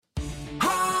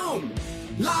Home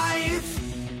Life.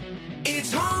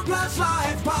 It's Home Plus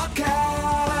Life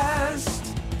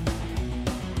podcast.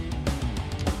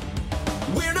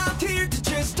 We're not here to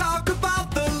just talk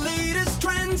about the latest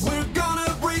trends. We're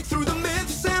gonna break through the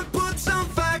myths and put some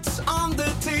facts on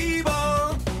the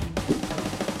table.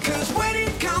 'Cause when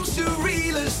it comes to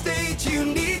real estate, you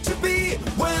need to be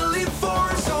well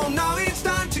informed. So now it's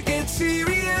time to get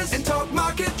serious and talk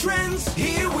market trends.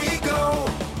 Here we go.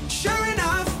 Sure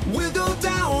enough, we'll go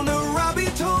down a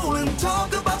rabbit hole and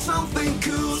talk about something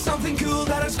cool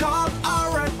that has caught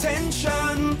our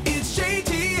attention. It's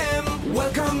JTM.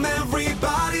 Welcome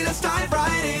everybody, let's dive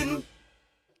right in.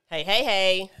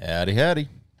 Hey. Howdy.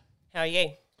 How are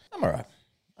you? I'm all right.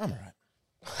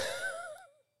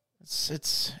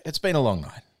 It's been a long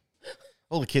night.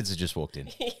 All the kids have just walked in.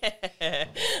 Yeah.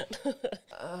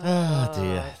 Oh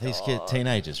dear, these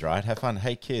teenagers, right? Have fun.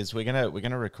 Hey kids, we're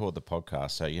gonna record the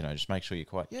podcast, so just make sure you're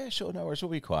quiet. Yeah, sure, no worries.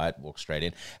 We'll be quiet. Walk straight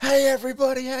in. Hey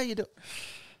everybody, how you doing?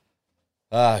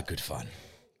 Good fun.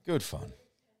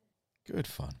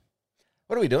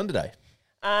 What are we doing today?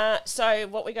 So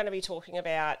what we're going to be talking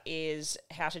about is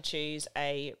how to choose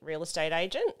a real estate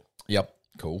agent. Yep,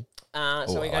 cool. So I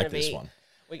we're going like to be. this one.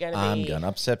 We're going to be. I'm gonna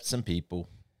upset some people.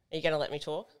 Are you going to let me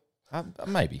talk?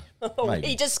 Maybe.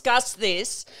 We discussed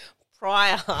this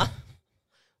prior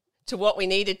to what we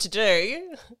needed to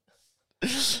do.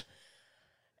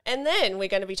 And then we're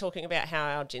going to be talking about how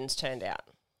our gins turned out.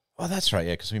 Oh, that's right.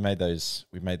 Yeah, because we made those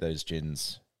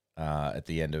gins at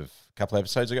the end of a couple of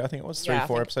episodes ago. I think it was 3 or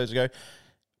 4 episodes ago.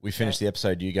 We finished the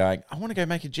episode. You going? I want to go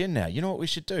make a gin now. You know what we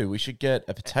should do? We should get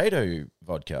a potato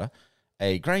vodka,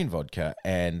 a grain vodka,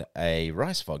 and a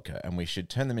rice vodka, and we should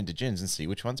turn them into gins and see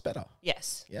which one's better.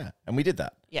 Yes. Yeah, and we did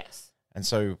that. Yes. And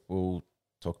so we'll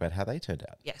talk about how they turned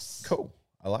out. Yes. Cool.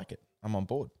 I like it. I'm on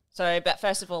board. So, but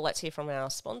first of all, let's hear from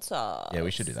our sponsor. Yeah, we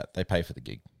should do that. They pay for the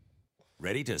gig.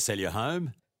 Ready to sell your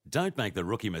home? Don't make the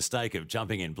rookie mistake of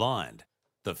jumping in blind.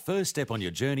 The first step on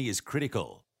your journey is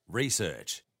critical.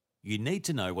 Research. You need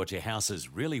to know what your house is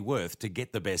really worth to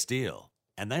get the best deal.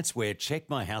 And that's where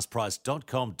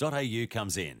checkmyhouseprice.com.au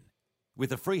comes in.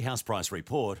 With a free house price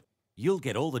report, you'll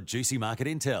get all the juicy market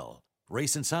intel,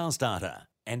 recent sales data,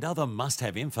 and other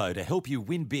must-have info to help you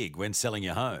win big when selling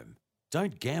your home.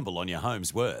 Don't gamble on your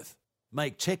home's worth.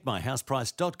 Make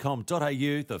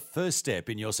checkmyhouseprice.com.au the first step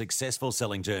in your successful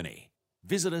selling journey.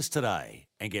 Visit us today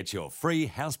and get your free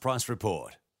house price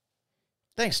report.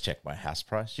 Thanks, Check My House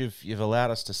Price. You've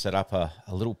allowed us to set up a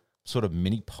little sort of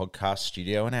mini podcast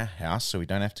studio in our house so we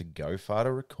don't have to go far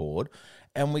to record,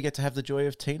 and we get to have the joy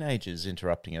of teenagers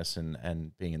interrupting us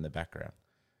and being in the background.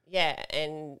 Yeah,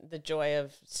 and the joy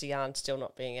of Sian still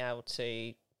not being able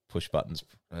to push buttons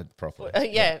properly.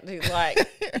 Like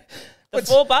the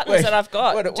 4 buttons that I've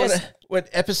got. What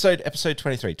episode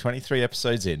 23? 23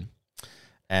 episodes in.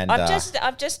 And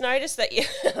I've just noticed that you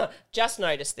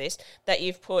that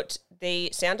you've put the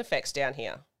sound effects down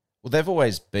here. Well, they've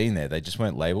always been there. They just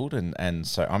weren't labelled, and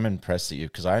so I'm impressed that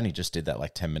because I only just did that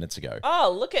like 10 minutes ago.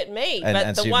 Oh, look at me!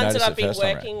 But the ones that I've been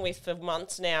working with for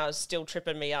months now is still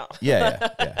tripping me up. Yeah.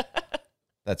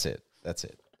 That's it. This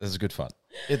is good fun.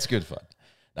 It's good fun.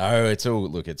 No, it's all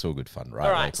good fun, right?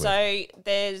 All right, so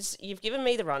you've given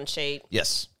me the run sheet.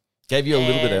 Yes. Gave you a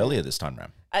little bit earlier this time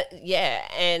round. Yeah,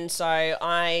 and so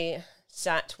I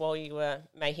sat while you were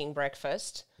making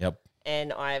breakfast. Yep.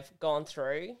 And I've gone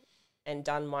through and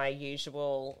done my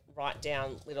usual write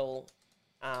down little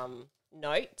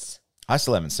notes. I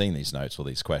still haven't seen these notes or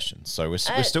these questions, so we're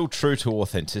still true to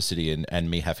authenticity and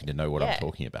me having to know what I'm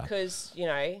talking about. Because,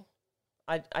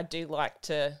 I do like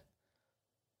to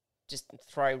just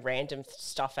throw random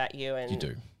stuff at you. And you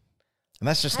do. And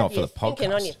that's just not for the podcast.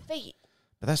 Thinking on your feet.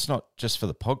 But that's not just for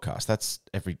the podcast. That's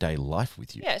everyday life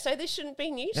with you. Yeah, so this shouldn't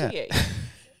be new to you.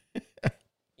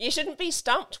 You shouldn't be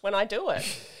stumped when I do it.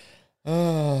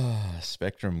 Oh,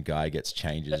 Spectrum guy gets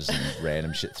changes and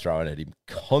random shit thrown at him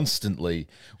constantly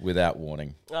without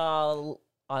warning. Oh,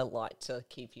 I like to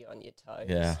keep you on your toes.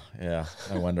 Yeah.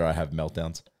 No wonder I have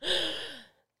meltdowns.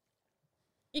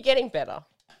 You're getting better.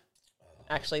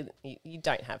 Actually, you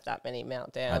don't have that many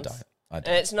meltdowns. I don't. And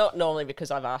it's not normally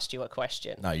because I've asked you a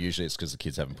question. No, usually it's because the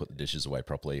kids haven't put the dishes away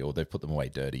properly or they've put them away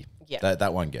dirty. Yeah.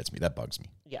 That one gets me. That bugs me.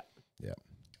 Yeah. Yeah.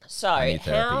 So,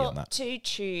 how to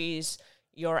choose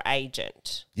your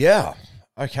agent? Yeah.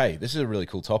 Okay. This is a really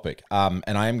cool topic. And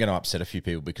I am going to upset a few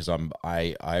people because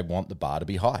I want the bar to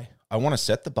be high. I want to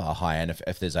set the bar high. And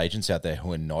if there's agents out there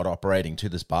who are not operating to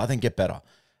this bar, then get better.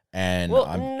 And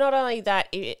not only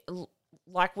that,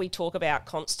 like we talk about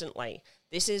constantly,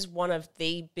 this is one of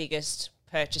the biggest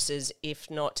purchases, if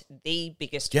not the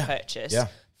biggest purchase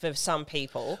for some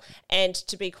people. And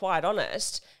to be quite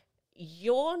honest,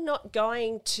 you're not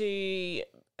going to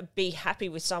be happy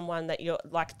with someone that you're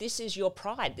like, this is your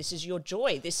pride, this is your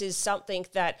joy, this is something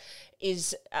that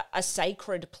is a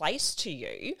sacred place to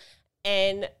you.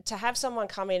 And to have someone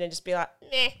come in and just be like,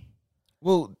 nah.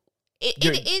 Well,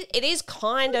 it is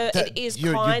kind of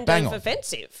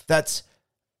offensive. That's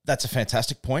a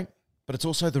fantastic point, but it's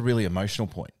also the really emotional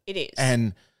point. It is.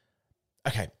 And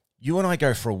okay, you and I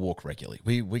go for a walk regularly.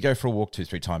 We go for a walk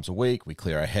 2-3 times a week. We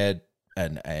clear our head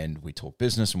and we talk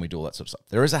business and we do all that sort of stuff.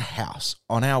 There is a house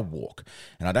on our walk,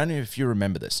 and I don't know if you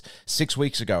remember this. 6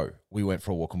 weeks ago, we went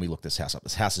for a walk and we looked this house up.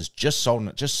 This house is just sold in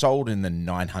the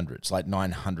 900s, like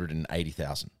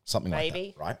 980,000, something like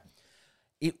that, right?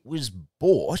 It was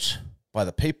bought by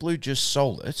the people who just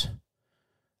sold it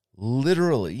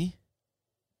literally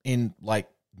in like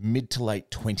mid to late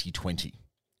 2020.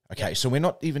 Okay, so we're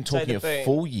not even talking a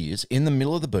full years, in the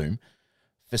middle of the boom,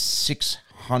 for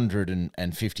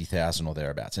 650,000 or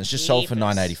thereabouts. And it's just sold for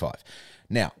 985.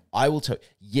 Now, I will tell you,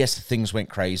 yes, things went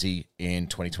crazy in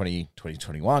 2020,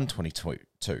 2021,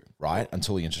 2022, right?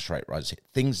 Until the interest rate rises.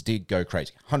 Things did go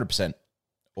crazy, 100%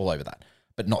 all over that,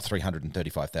 but not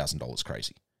 $335,000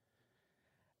 crazy.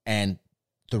 And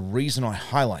the reason I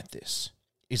highlight this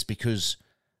is because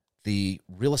the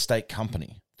real estate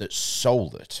company that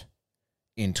sold it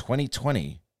in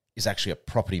 2020 is actually a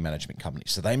property management company.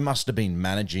 So they must have been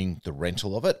managing the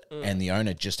rental of it, and the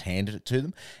owner just handed it to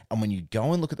them. And when you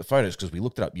go and look at the photos, because we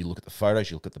looked it up, you look at the photos,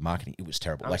 you look at the marketing, it was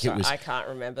terrible. I can't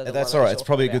remember. That's all right. It's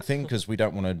probably a good thing because we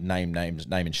don't want to name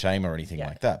and shame or anything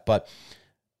like that. But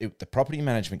the property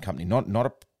management company,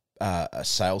 not a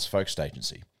sales focused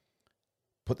agency,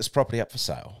 put this property up for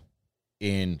sale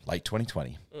in late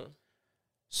 2020,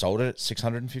 sold it at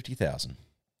 $650,000.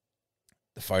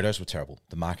 The photos were terrible.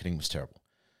 The marketing was terrible.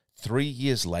 3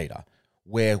 years later,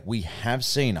 where we have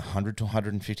seen $100,000 to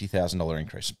 $150,000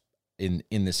 increase in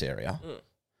this area,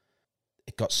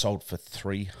 it got sold for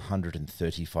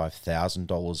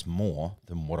 $335,000 more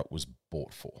than what it was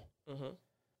bought for. Mm-hmm.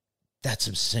 That's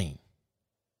obscene.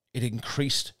 It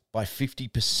increased by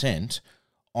 50%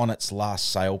 on its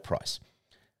last sale price.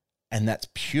 And that's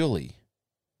purely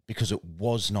because it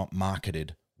was not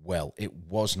marketed well. It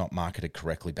was not marketed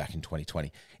correctly back in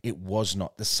 2020.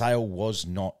 The sale was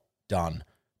not done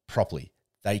properly.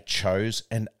 They chose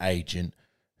an agent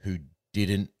who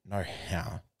didn't know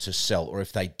how to sell, or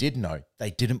if they did know,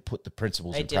 they didn't put the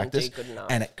principles in practice. Do good enough.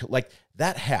 And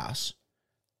that house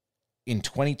in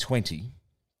 2020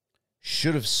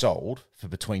 should have sold for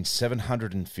between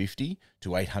 $750,000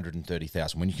 to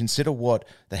 $830,000. When you consider what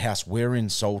the house we're in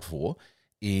sold for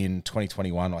in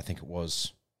 2021, I think it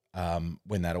was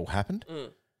when that all happened.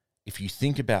 If you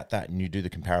think about that and you do the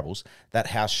comparables, that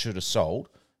house should have sold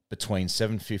between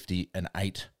 $750,000 and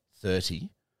 $830,000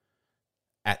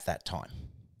 at that time.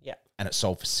 Yeah. And it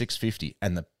sold for $650,000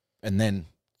 and then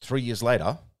 3 years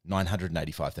later,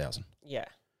 $985,000. Yeah.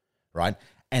 Right?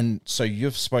 And so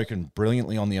you've spoken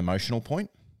brilliantly on the emotional point.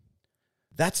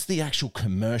 That's the actual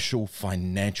commercial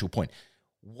financial point.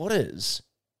 What is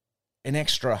an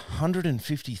extra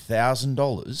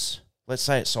 $150,000? Let's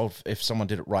say it sold, if someone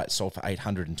did it right, it sold for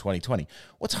 $800,000 in 2020.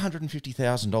 What's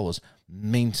 $150,000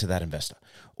 mean to that investor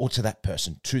or to that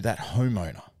person, to that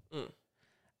homeowner?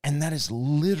 And that is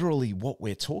literally what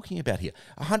we're talking about here.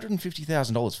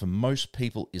 $150,000 for most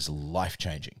people is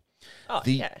life-changing.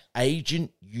 The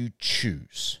agent you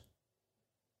choose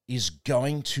is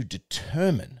going to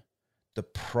determine the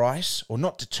price, or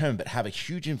not determine, but have a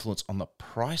huge influence on the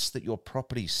price that your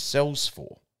property sells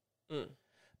for.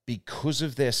 Because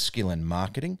of their skill in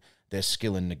marketing, their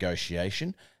skill in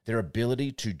negotiation, their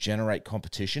ability to generate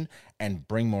competition and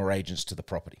bring more agents to the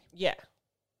property. Yeah.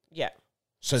 Yeah.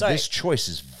 So this choice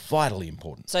is vitally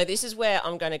important. So this is where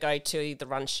I'm going to go to the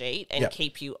run sheet and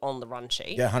keep you on the run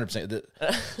sheet. Yeah, 100%.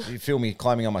 Do you feel me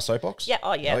climbing on my soapbox? Yeah.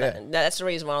 Oh, yeah. That's the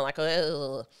reason why I'm like,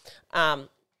 so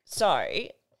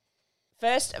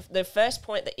the first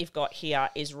point that you've got here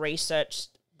is research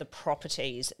the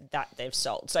properties that they've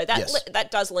sold. So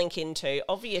that does link into,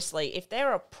 obviously, if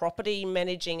they're a property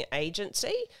managing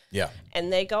agency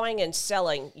and they're going and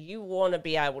selling, you want to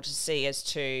be able to see as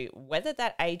to whether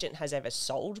that agent has ever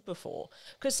sold before.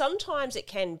 Because sometimes it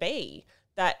can be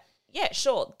that, yeah,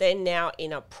 sure, they're now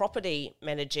in a property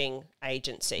managing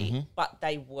agency, but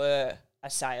they were a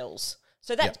sales.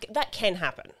 So that can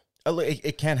happen.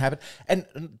 It can happen.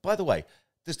 And by the way,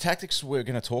 the tactics we're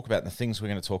going to talk about and the things we're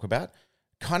going to talk about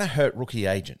kind of hurt rookie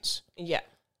agents. Yeah.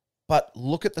 But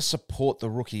look at the support the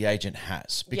rookie agent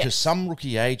has, because some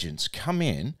rookie agents come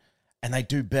in and they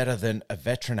do better than a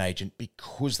veteran agent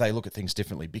because they look at things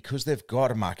differently, because they've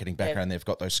got a marketing background, they've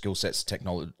got those skill sets,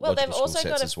 technological they've also skill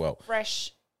sets got as well.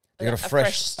 Fresh They got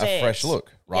a fresh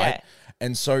look, right? Yeah.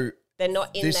 And so they're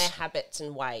not in their habits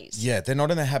and ways. Yeah, they're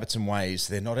not in their habits and ways.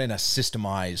 They're not in a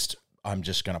systemized, I'm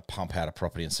just going to pump out a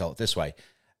property and sell it this way.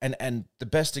 And the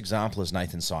best example is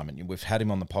Nathan Simon. We've had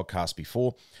him on the podcast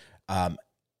before.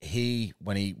 He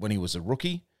when he was a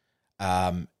rookie,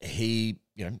 he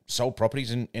sold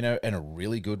properties in a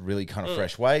really good, really kind of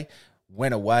fresh way.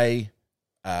 Went away,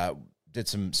 did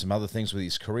some other things with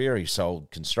his career. He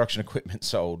sold construction equipment,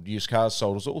 sold used cars,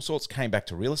 sold all sorts. Came back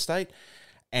to real estate,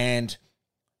 and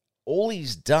all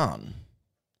he's done,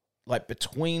 like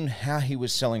between how he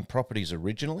was selling properties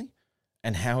originally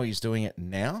and how he's doing it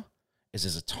now, is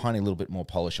there's a tiny little bit more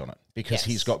polish on it because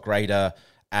he's got greater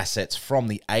assets from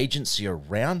the agency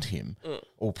around him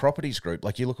or properties group.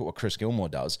 Like you look at what Chris Gilmore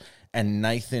does, and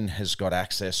Nathan has got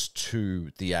access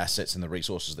to the assets and the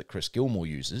resources that Chris Gilmore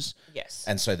uses. Yes.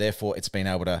 And so therefore it's been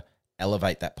able to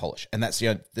elevate that polish. And that's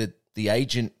the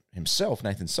agent himself,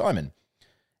 Nathan Simon,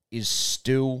 is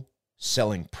still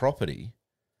selling property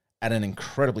at an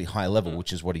incredibly high level,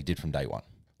 which is what he did from day one.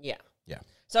 Yeah. Yeah.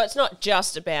 So it's not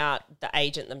just about the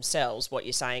agent themselves, what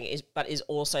you're saying but is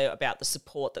also about the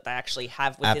support that they actually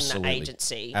have within the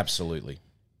agency. Absolutely.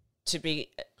 To be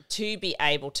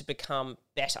able to become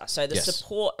better. So the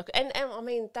support, and I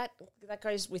mean that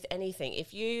goes with anything.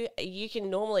 If you can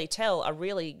normally tell a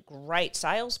really great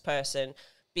salesperson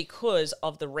because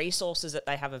of the resources that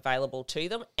they have available to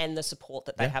them and the support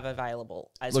that they have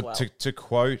available as well. Look, to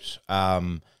quote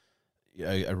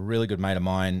a really good mate of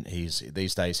mine,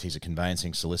 these days he's a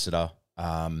conveyancing solicitor,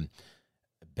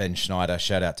 Ben Schneider,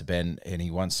 shout out to Ben, and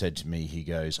he once said to me, he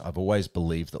goes, I've always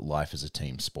believed that life is a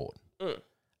team sport.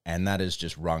 And that has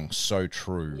just rung so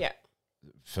true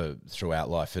for throughout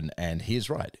life. And he's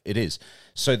right, it is.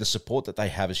 So the support that they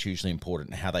have is hugely important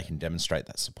and how they can demonstrate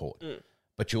that support.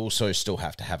 But you also still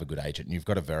have to have a good agent. And you've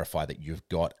got to verify that you've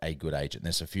got a good agent.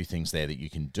 There's a few things there that you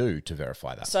can do to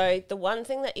verify that. So the one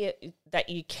thing that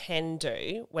you can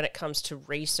do when it comes to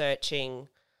researching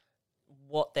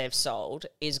what they've sold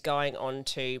is going on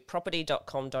to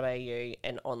property.com.au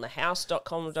and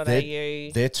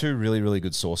onthehouse.com.au. They're two really, really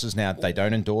good sources. Now, they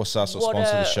don't endorse us or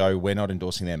sponsor the show. We're not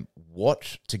endorsing them.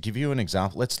 To give you an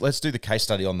example, let's do the case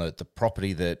study on the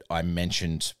property that I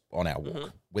mentioned on our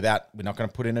walk. We're not going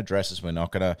to put in addresses. We're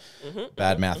not going to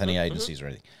badmouth any agencies or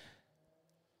anything.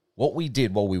 What we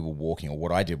did while we were walking, or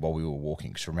what I did while we were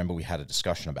walking, because remember we had a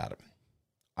discussion about it,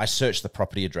 I searched the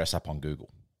property address up on Google.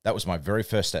 That was my very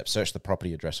first step, search the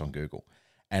property address on Google.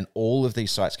 And all of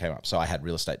these sites came up. So I had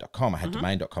realestate.com, I had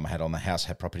domain.com, I had on the house,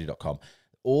 had property.com.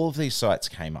 All of these sites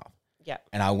came up. Yeah.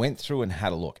 And I went through and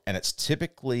had a look. And it's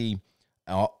typically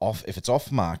if it's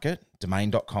off market,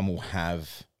 domain.com will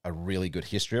have a really good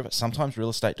history of it. Sometimes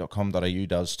realestate.com.au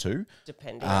does too.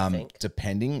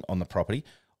 Depending on the property.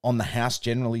 On the house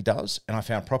generally does. And I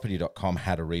found property.com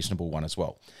had a reasonable one as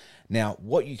well. Now,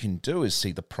 what you can do is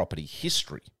see the property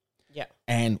history. Yeah.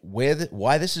 And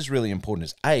why this is really important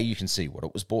is, A, you can see what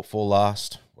it was bought for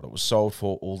last, what it was sold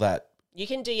for, all that. You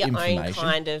can do your own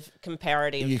kind of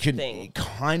comparative thing.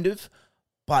 Kind of,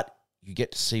 but you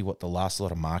get to see what the last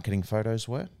lot of marketing photos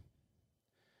were.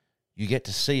 You get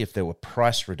to see if there were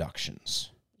price reductions.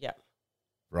 Yeah.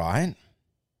 Right?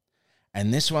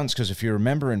 And this one's because if you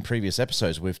remember in previous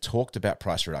episodes, we've talked about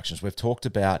price reductions. We've talked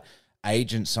about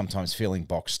agents sometimes feeling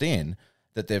boxed in,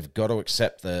 that they've got to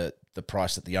accept the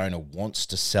price that the owner wants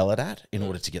to sell it at in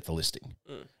order to get the listing.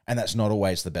 And that's not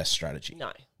always the best strategy.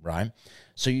 No. Right?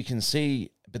 So you can see,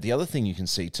 but the other thing you can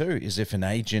see too is if an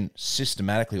agent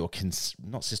systematically or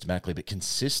not systematically, but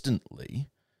consistently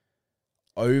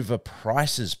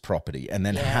overprices property and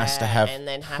then has to have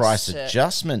price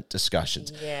adjustment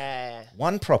discussions. Yeah.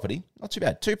 One property, not too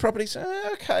bad. Two properties,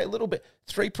 okay, a little bit.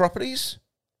 Three properties,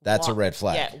 that's a red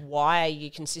flag. Yeah, why are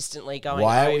you consistently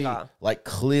going over?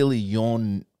 Clearly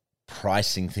you're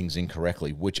pricing things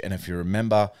incorrectly, and if you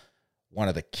remember, one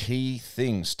of the key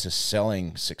things to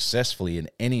selling successfully in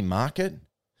any market,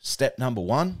 step number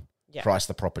one, price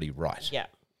the property right. Yeah,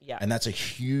 yeah. And that's a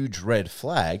huge red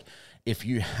flag if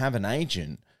you have an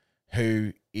agent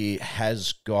who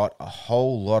has got a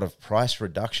whole lot of price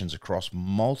reductions across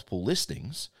multiple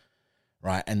listings,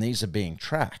 right? And these are being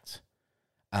tracked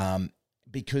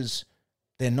because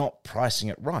they're not pricing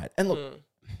it right. And look,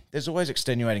 there's always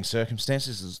extenuating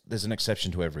circumstances. There's an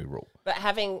exception to every rule. But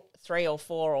having 3 or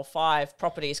 4 or 5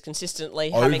 properties consistently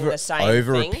having the same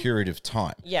over thing, a period of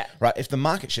time. Yeah. Right. If the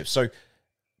market shifts, so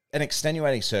an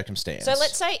extenuating circumstance. So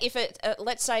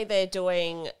let's say they're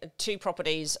doing 2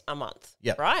 properties a month.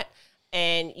 Yeah. Right.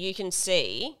 And you can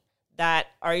see that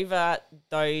over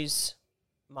those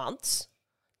months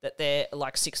that they're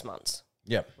like 6 months.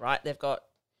 Yeah. Right. They've got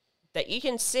that you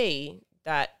can see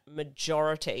that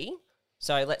majority,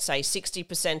 so let's say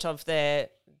 60% of their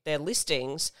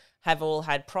listings have all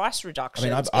had price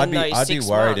reductions. I mean, I'd be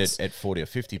worried at 40 or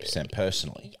 50%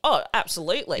 personally. Oh,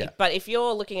 absolutely. Yeah. But if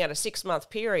you're looking at a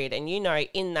 6-month period and you know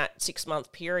in that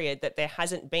 6-month period that there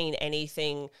hasn't been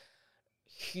anything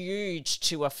huge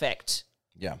to affect,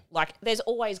 like there's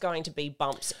always going to be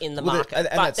bumps in the market,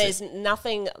 but there's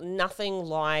nothing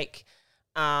like,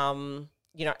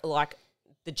 like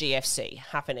the GFC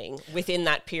happening within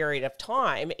that period of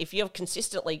time. If you've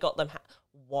consistently got them,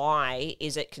 why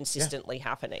is it consistently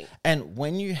happening? And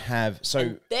when you have...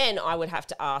 then I would have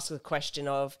to ask the question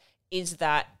of, is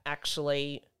that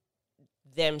actually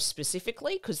them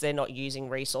specifically because they're not using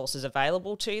resources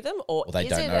available to them? Or they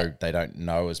don't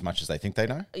know as much as they think they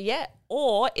know? Yeah.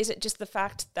 Or is it just the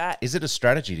fact that... Is it a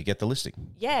strategy to get the listing?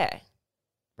 Yeah.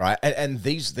 Right? And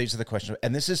these are the questions.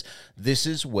 And this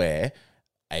is where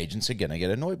agents are going to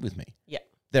get annoyed with me. Yeah.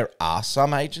 There are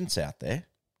some agents out there,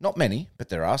 not many, but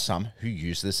there are some who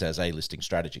use this as a listing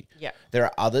strategy. Yeah. There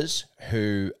are others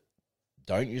who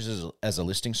don't use it as a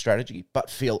listing strategy, but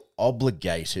feel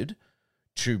obligated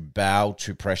to bow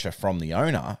to pressure from the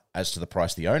owner as to the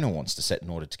price the owner wants to set in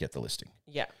order to get the listing.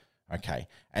 Yeah. Okay.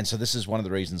 And so this is one of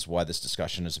the reasons why this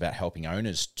discussion is about helping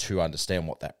owners to understand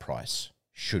what that price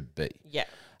should be. Yeah.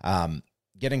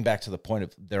 Getting back to the point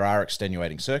of there are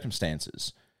extenuating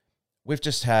circumstances, we've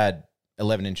just had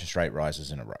 11 interest rate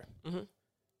rises in a row. Mm-hmm.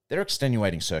 They're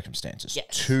extenuating circumstances yes.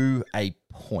 to a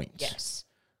point. Yes.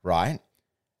 Right?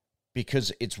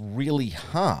 Because it's really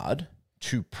hard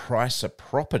to price a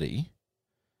property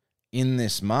in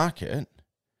this market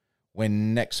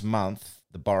when next month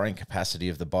the borrowing capacity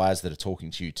of the buyers that are talking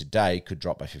to you today could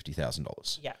drop by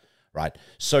 $50,000. Yeah. Right?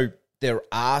 So there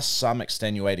are some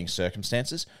extenuating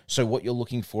circumstances. So what you're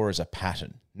looking for is a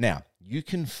pattern. Now, you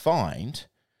can find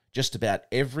just about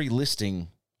every listing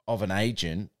of an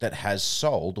agent that has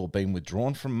sold or been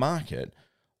withdrawn from market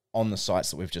on the sites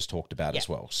that we've just talked about as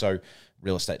well. So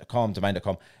realestate.com,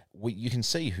 domain.com, you can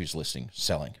see who's listing,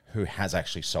 selling, who has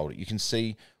actually sold it. You can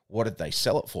see what did they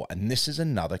sell it for. And this is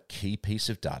another key piece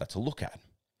of data to look at.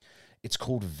 It's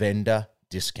called vendor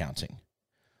discounting.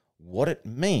 What it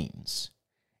means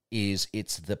is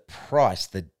it's the price,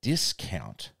 the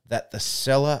discount that the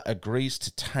seller agrees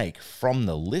to take from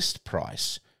the list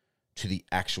price to the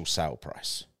actual sale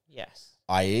price. Yes.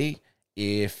 I.e.,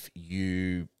 if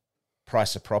you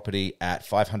price a property at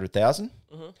 $500,000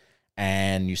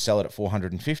 and you sell it at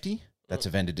 $450,000, that's a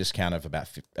vendor discount of about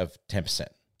 10%.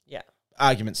 Yeah.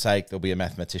 Argument's sake, there'll be a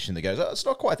mathematician that goes, oh, it's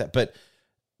not quite that, but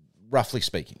roughly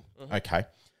speaking, okay,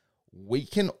 we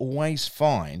can always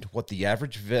find what the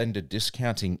average vendor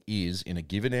discounting is in a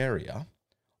given area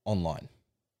online.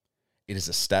 It is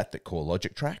a stat that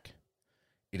CoreLogic track.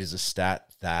 It is a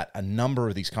stat that a number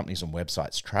of these companies and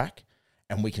websites track,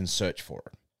 and we can search for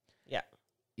it. Yeah.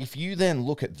 If you then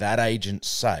look at that agent's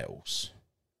sales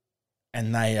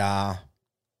and they are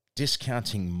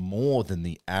discounting more than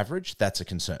the average, that's a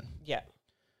concern. Yeah.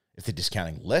 If they're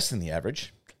discounting less than the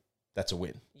average, that's a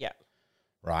win. Yeah.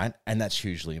 Right? And that's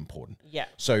hugely important. Yeah.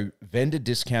 So vendor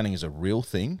discounting is a real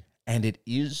thing, and it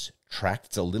is tracked.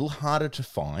 It's a little harder to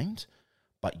find,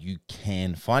 but you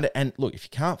can find it. And look, if you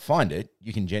can't find it,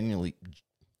 you can generally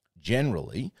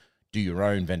do your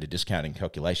own vendor discounting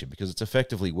calculation, because it's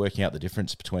effectively working out the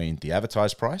difference between the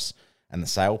advertised price and the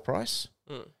sale price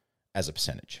as a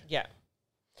percentage. Yeah.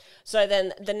 So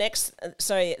then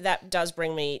so that does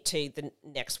bring me to the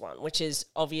next one, which is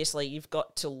obviously you've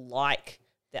got to like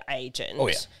the agent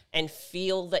and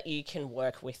feel that you can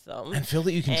work with them. And feel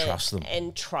that you can trust them.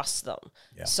 And trust them.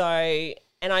 Yeah. So,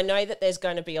 and I know that there's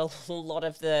going to be a lot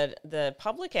of the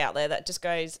public out there that just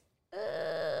goes,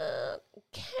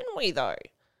 can we though?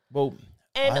 Well,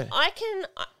 and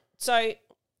so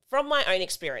from my own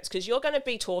experience, because you're going to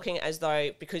be talking as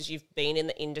though, because you've been in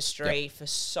the industry for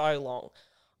so long,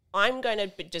 I'm going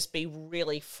to just be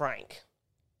really frank.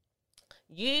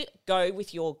 You go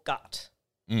with your gut.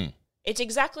 It's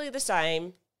exactly the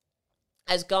same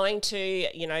as going to,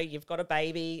 you've got a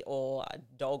baby or a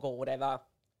dog or whatever.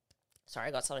 Sorry,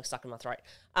 I got something stuck in my throat.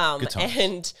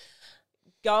 And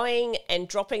going and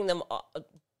dropping them a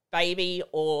baby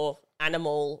or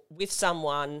animal with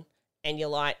someone, and you're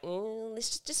like,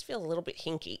 this just feels a little bit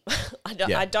hinky.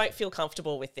 I don't feel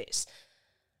comfortable with this.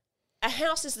 A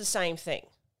house is the same thing.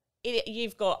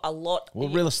 You've got a lot. Well,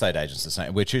 real estate agents the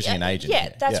same. We're choosing an agent.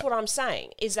 Yeah, that's what I'm saying.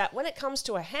 Is that when it comes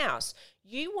to a house,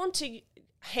 you want to.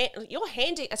 You're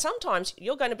handing. Sometimes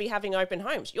you're going to be having open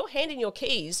homes. You're handing your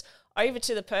keys over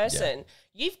to the person. Yeah.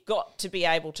 You've got to be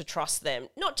able to trust them,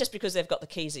 not just because they've got the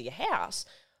keys of your house,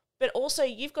 but also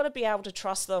you've got to be able to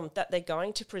trust them that they're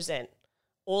going to present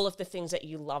all of the things that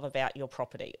you love about your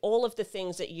property, all of the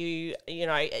things that you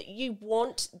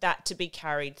want that to be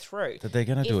carried through. That they're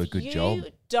going to do a good job. If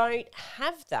you don't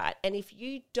have that, and if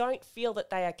you don't feel that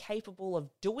they are capable of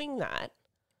doing that,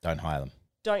 don't hire them.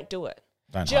 Don't do it.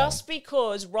 Just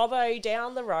because Robbo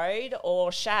down the road,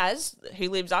 or Shaz who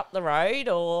lives up the road,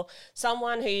 or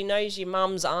someone who knows your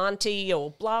mum's auntie,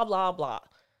 or blah, blah, blah,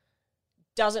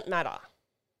 doesn't matter.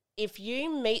 If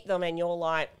you meet them and you're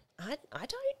like, I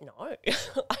don't know.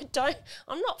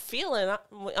 I'm not feeling it.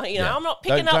 I'm not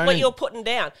picking up what you're putting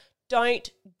down. Don't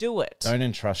do it. Don't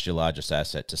entrust your largest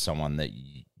asset to someone that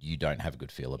you don't have a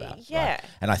good feel about. Yeah. Right?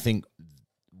 And I think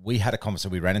we had a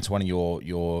conversation. We ran into one of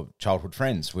your childhood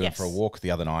friends. We went for a walk the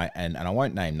other night, and I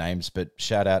won't name names, but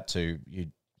shout out to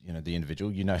you know, the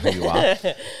individual. You know who you are.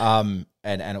 And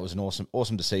it was an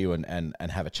awesome to see you and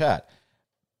have a chat.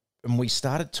 And we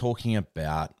started talking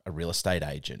about a real estate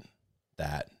agent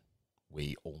that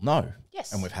we all know.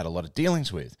 Yes. And we've had a lot of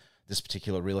dealings with. This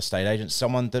particular real estate agent,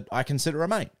 someone that I consider a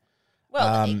mate.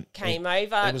 Well, he came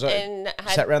over and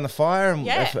sat around the fire and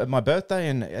at my birthday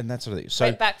and that sort of thing. So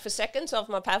went back for seconds of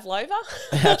my Pavlova.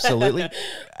 Absolutely.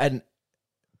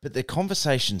 But the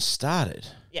conversation started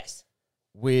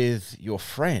with your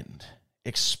friend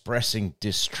expressing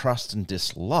distrust and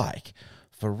dislike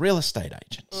for real estate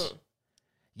agents.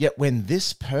 Yet when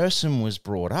this person was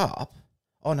brought up,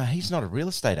 oh no, he's not a real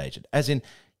estate agent. As in,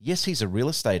 yes, he's a real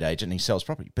estate agent and he sells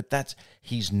property, but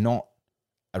he's not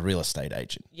a real estate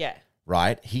agent. Yeah.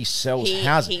 Right? He sells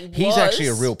houses. He's actually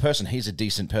a real person. He's a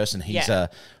decent person. He's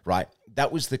right.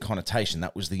 That was the connotation.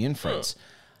 That was the inference.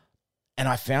 And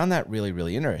I found that really,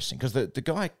 really interesting because the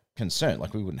guy concerned,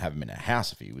 like we wouldn't have him in our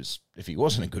house if he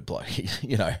wasn't a good bloke.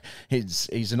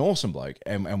 He's an awesome bloke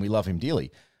and we love him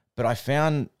dearly. But I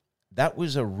found that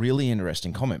was a really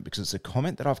interesting comment because it's a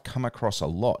comment that I've come across a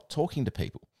lot talking to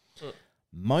people.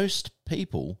 Most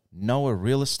people know a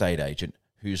real estate agent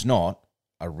who's not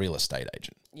a real estate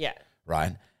agent. Yeah.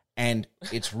 Right? And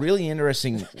it's really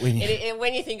interesting when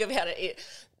you think about it.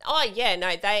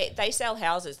 They sell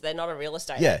houses. They're not a real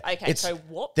estate agent. Okay, so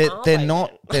what they're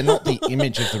not the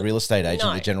image of the real estate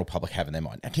agent the general public have in their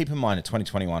mind. Now, keep in mind, a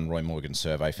 2021 Roy Morgan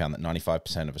survey found that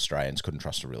 95% of Australians couldn't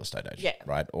trust a real estate agent,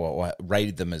 right? Or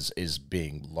rated them as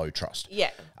being low trust,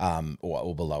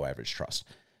 or below average trust.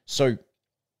 So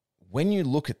when you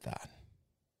look at that,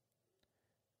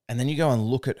 and then you go and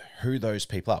look at who those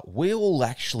people are, we all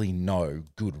actually know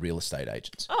good real estate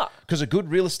agents. Because a good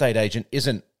real estate agent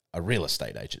isn't a real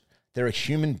estate agent. They're a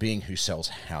human being who sells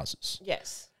houses.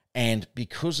 Yes. And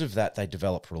because of that, they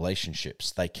develop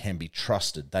relationships. They can be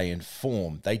trusted. They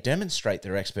inform. They demonstrate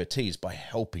their expertise by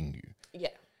helping you.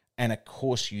 Yeah. And of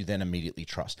course, you then immediately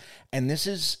trust. And this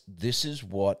is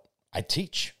what I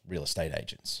teach real estate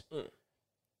agents.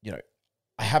 You know,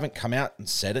 I haven't come out and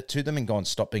said it to them and gone,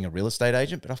 stop being a real estate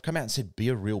agent, but I've come out and said, be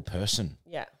a real person.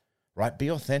 Yeah. Right?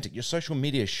 Be authentic. Your social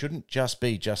media shouldn't just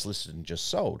be just listed and just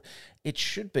sold. It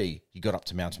should be, you got up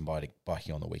to mountain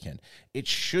biking on the weekend. It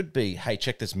should be, hey,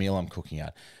 check this meal I'm cooking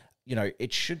out. You know,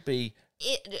 it should be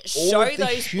show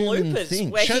those bloopers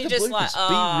where you're just like, be real,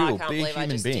 I can't be believe a human I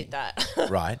just being, did that.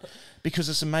 right? Because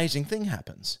this amazing thing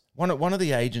happens. One of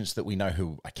the agents that we know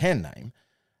who I can name,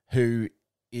 who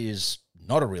is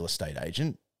not a real estate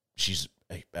agent, she's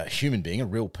a human being, a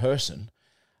real person,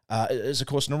 is of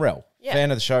course Narelle. Yeah.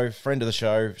 Fan of the show, friend of the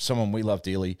show, someone we love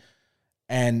dearly.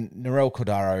 And Narelle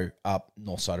Cordaro up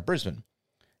north side of Brisbane.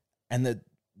 And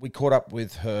we caught up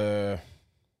with her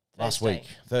last week,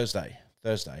 Thursday,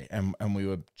 and we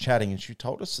were chatting and she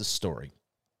told us this story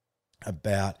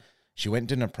about she went and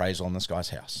did an appraisal on this guy's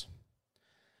house.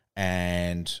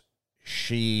 And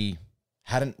she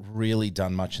hadn't really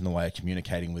done much in the way of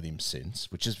communicating with him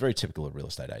since, which is very typical of real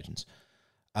estate agents.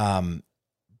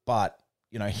 But,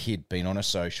 you know, he'd been on her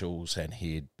socials and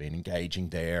he'd been engaging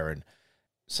there, and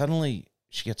suddenly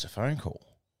she gets a phone call.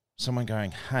 Someone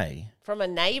going, hey. From a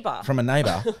neighbour.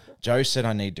 Joe said,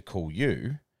 I need to call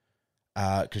you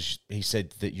because he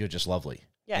said that you're just lovely.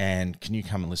 Yeah. And can you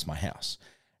come and list my house?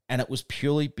 And it was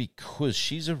purely because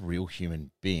she's a real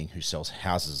human being who sells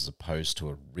houses as opposed to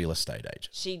a real estate agent.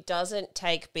 She doesn't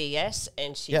take BS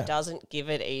and she doesn't give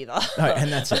it either. No,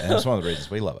 and that's it. And that's one of the reasons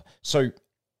we love her. So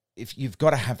if you've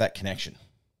got to have that connection.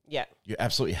 Yeah. You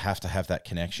absolutely have to have that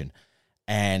connection.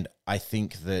 And I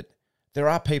think that there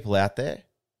are people out there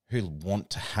who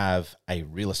want to have a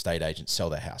real estate agent sell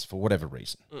their house for whatever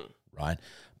reason, right?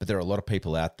 But there are a lot of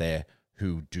people out there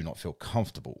who do not feel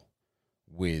comfortable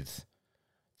with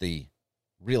the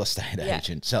real estate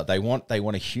agent. So they want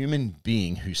a human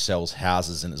being who sells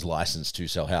houses and is licensed to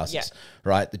sell houses,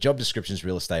 right? The job description is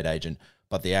real estate agent,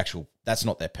 but that's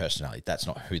not their personality. That's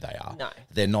not who they are. No.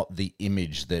 They're not the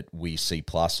image that we see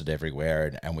plastered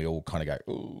everywhere and we all kind of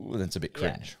go, ooh, that's a bit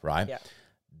cringe, right? Yeah.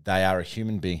 They are a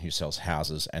human being who sells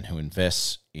houses and who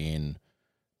invests in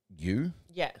you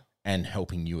and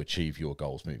helping you achieve your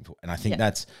goals moving forward. And I think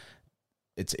that's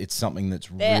it's something that's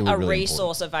they're really, really a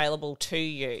resource important. available to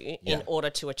you in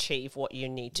order to achieve what you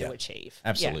need to achieve.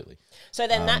 Absolutely. Yeah. So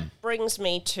then that brings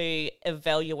me to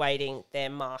evaluating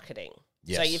their marketing.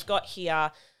 Yes. So you've got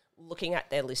here looking at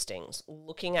their listings,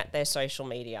 looking at their social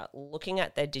media, looking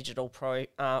at their digital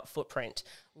footprint,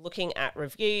 looking at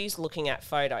reviews, looking at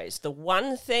photos. The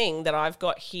one thing that I've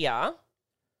got here,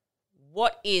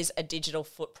 what is a digital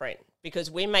footprint?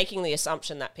 Because we're making the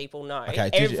assumption that people know.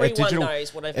 Okay, everyone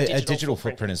knows what a digital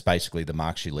footprint is basically the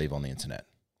marks you leave on the internet,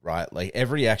 right? Like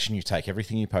every action you take,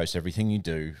 everything you post, everything you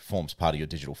do forms part of your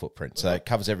digital footprint. So it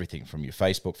covers everything from your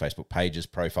Facebook pages,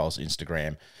 profiles,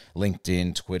 Instagram,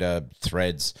 LinkedIn, Twitter,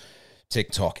 Threads,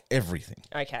 TikTok, everything.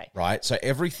 Okay. Right? So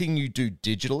everything you do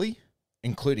digitally,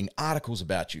 including articles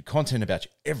about you, content about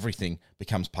you, everything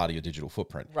becomes part of your digital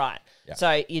footprint. Right. Yeah.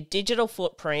 So your digital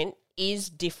footprint is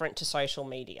different to social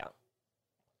media.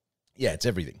 Yeah, it's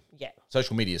everything. Yeah.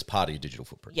 Social media is part of your digital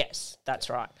footprint. Yes, that's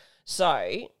right.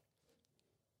 So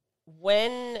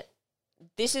when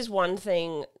this is one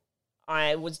thing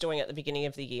I was doing at the beginning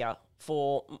of the year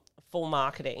for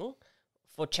marketing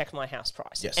for Check My House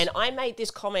Price. Yes. And I made this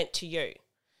comment to you.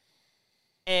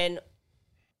 And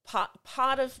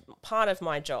part of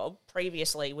my job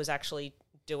previously was actually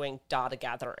doing data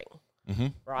gathering.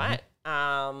 Right?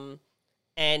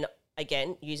 And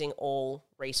again, using all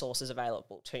resources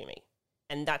available to me.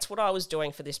 And that's what I was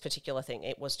doing for this particular thing.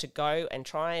 It was to go and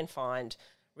try and find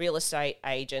real estate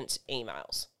agents'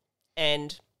 emails.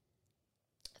 And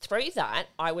through that,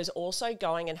 I was also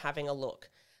going and having a look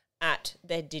at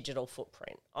their digital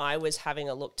footprint. I was having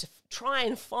a look to try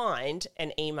and find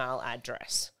an email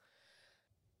address.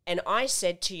 And I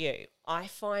said to you, I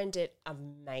find it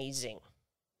amazing,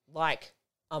 like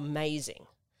amazing,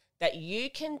 that you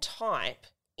can type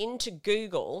into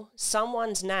Google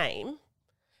someone's name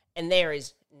and there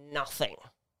is nothing.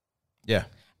 Yeah.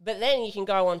 But then you can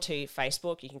go onto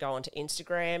Facebook, you can go onto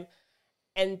Instagram,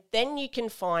 and then you can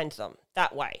find them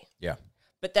that way. Yeah.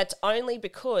 But that's only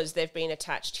because they've been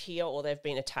attached here or they've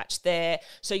been attached there.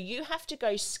 So you have to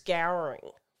go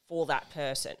scouring for that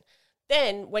person.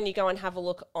 Then when you go and have a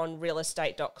look on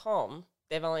realestate.com,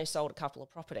 they've only sold a couple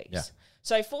of properties. Yeah.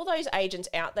 So for those agents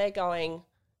out there going,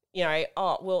 you know,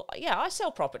 oh, well, yeah, I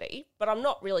sell property, but I'm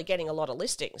not really getting a lot of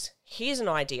listings. Here's an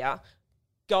idea.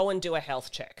 Go and do a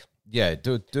health check. Yeah,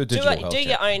 do a digital health check. Do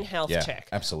your own health check.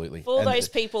 Absolutely. For those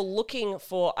people looking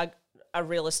for a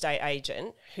real estate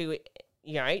agent who,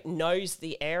 you know, knows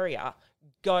the area,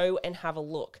 go and have a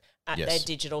look at their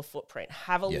digital footprint.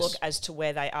 Have a look as to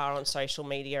where they are on social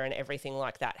media and everything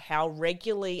like that. How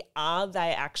regularly are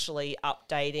they actually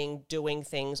updating, doing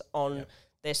things on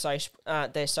their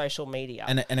social media?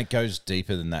 And it goes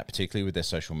deeper than that, particularly with their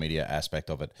social media aspect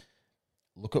of it.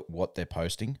 Look at what they're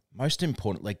posting. Most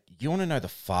important, like, you want to know the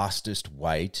fastest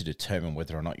way to determine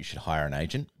whether or not you should hire an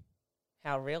agent?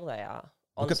 How real they are.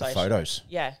 Look at the photos.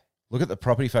 Yeah. Look at the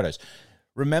property photos.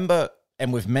 Remember,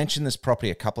 and we've mentioned this property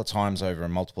a couple of times over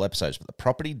in multiple episodes, but the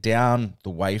property down the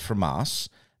way from us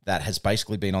that has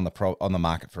basically been on the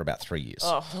market for about 3 years.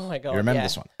 Oh my God. You remember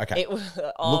this one? Okay.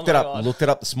 Looked it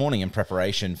up this morning in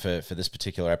preparation for this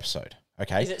particular episode.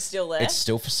 Okay. Is it still there? It's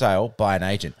still for sale by an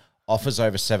agent. Offers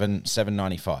over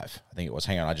 $795. I think it was.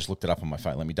 Hang on, I just looked it up on my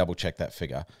phone. Let me double check that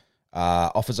figure.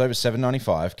 Offers over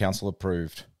 $795, council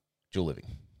approved, dual living,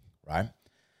 right?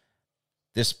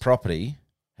 This property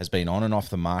has been on and off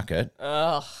the market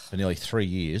for nearly 3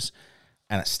 years,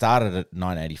 and it started at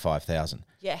 $985,000.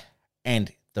 Yeah.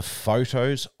 And the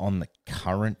photos on the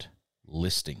current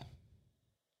listing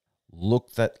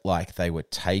looked like they were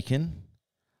taken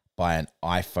by an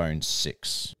iPhone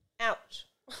 6. Ouch.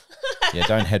 Yeah,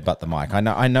 don't headbutt the mic.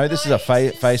 I know this is a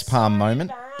face palm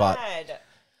moment, but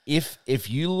if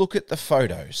you look at the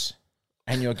photos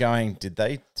and you're going, did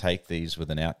they take these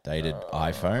with an outdated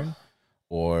iPhone,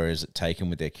 or is it taken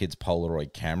with their kid's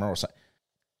Polaroid camera or something?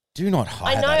 Do not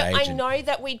hire that agent. I know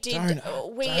that we did. Don't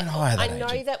hire that agent.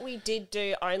 I know that we did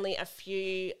do only a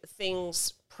few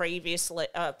things previously,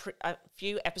 a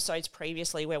few episodes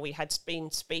previously where we had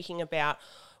been speaking about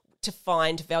to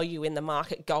find value in the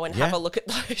market. Go and have a look at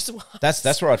those ones.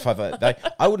 That's where I'd find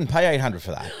that. I wouldn't pay $800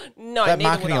 for that. No, that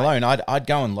marketing alone, I'd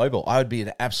go on lowball. I would be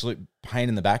an absolute pain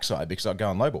in the backside because I'd go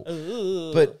on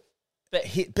lowball.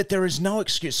 But there is no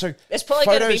excuse. So there's probably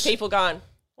going to be people going,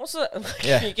 Also,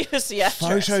 can you give us the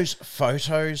address?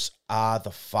 Photos are the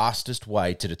fastest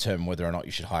way to determine whether or not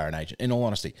you should hire an agent, in all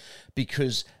honesty,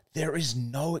 because there is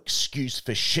no excuse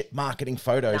for shit marketing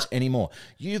photos anymore.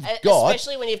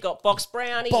 Especially when you've got Box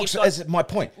Brownie, you've got my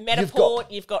point. Metaport,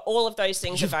 you've got all of those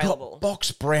things available. Got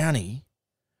Box Brownie,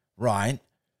 right?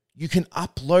 You can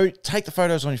take the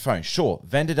photos on your phone. Sure,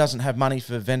 vendor doesn't have money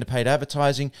for vendor paid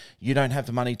advertising. You don't have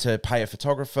the money to pay a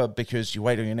photographer because you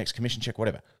wait on your next commission check,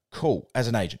 whatever. Cool, as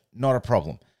an agent, not a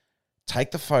problem.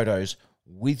 Take the photos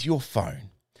with your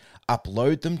phone,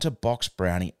 upload them to Box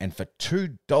Brownie, and for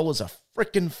 $2 a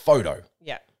freaking photo,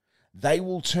 they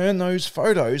will turn those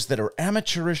photos that are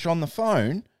amateurish on the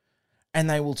phone, and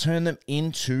they will turn them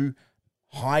into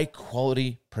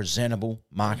high-quality, presentable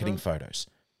marketing photos.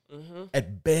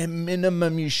 At bare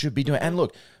minimum, you should be doing. And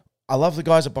look, I love the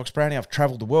guys at Box Brownie. I've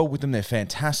traveled the world with them. They're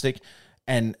fantastic.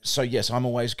 And so, yes, I'm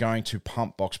always going to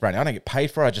pump Box Brownie. I don't get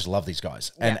paid for it. I just love these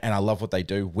guys. And I love what they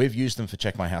do. We've used them for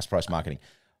Check My House Price marketing.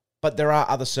 But there are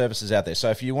other services out there. So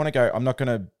if you want to go, I'm not going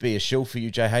to be a shill for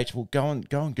you, JH. Well, go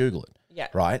and Google it,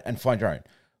 right? And find your own.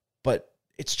 But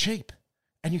it's cheap.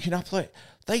 And you can upload.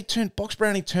 Box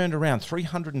Brownie turned around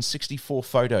 364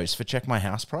 photos for Check My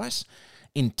House Price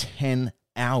in 10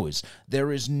 hours.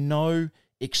 There is no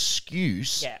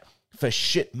excuse for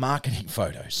shit marketing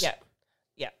photos.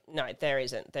 No, there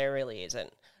isn't. There really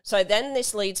isn't. So then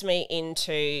this leads me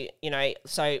into,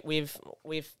 so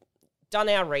we've done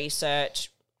our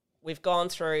research. We've gone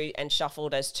through and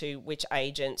shuffled as to which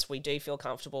agents we do feel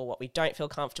comfortable, what we don't feel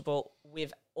comfortable.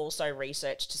 We've also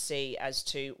researched to see as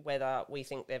to whether we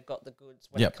think they've got the goods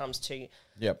when it comes to...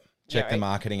 Check the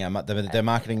marketing. Their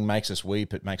marketing makes us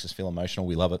weep. It makes us feel emotional.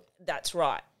 We love it. That's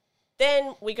right.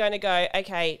 Then we're going to go,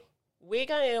 okay, we're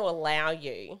going to allow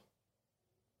you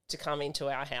to come into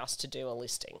our house to do a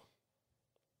listing,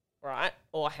 right?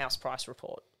 Or a house price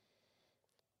report.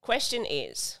 Question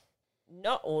is,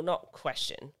 not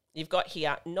question. You've got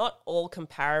here, not all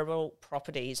comparable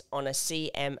properties on a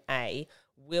CMA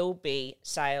will be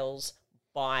sales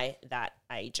by that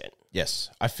agent. Yes.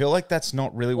 I feel like that's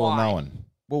not really well known.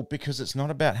 Well, because it's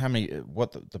not about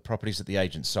what the properties that the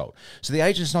agent sold. So the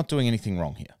agent's not doing anything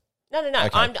wrong here. No.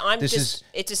 Okay.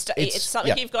 It's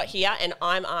something you've got here, and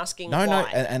I'm asking why.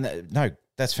 No,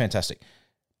 that's fantastic.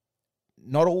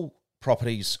 Not all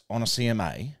properties on a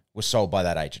CMA were sold by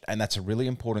that agent, and that's a really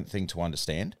important thing to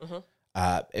understand.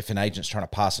 If an agent's trying to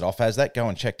pass it off as that, go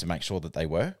and check to make sure that they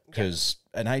were, because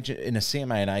an agent in a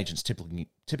CMA, an agent's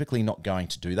typically not going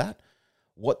to do that.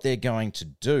 What they're going to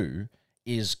do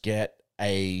is get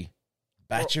a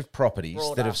batch of properties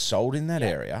that have sold in that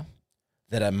area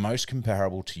that are most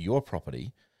comparable to your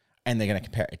property, and they're going to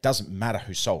compare. It doesn't matter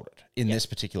who sold it in this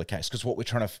particular case, because what we're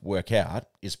trying to work out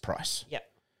is price.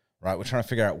 Right? We're trying to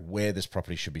figure out where this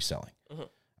property should be selling.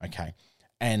 Okay?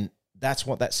 And that's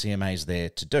what that CMA is there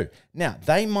to do. Now,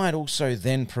 they might also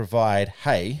then provide,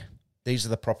 hey, these are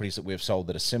the properties that we've sold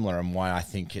that are similar, and why I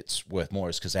think it's worth more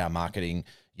is because our marketing,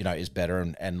 is better.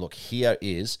 And look, here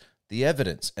is the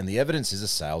evidence, and the evidence is a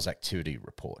sales activity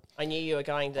report. I knew you were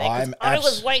going there because I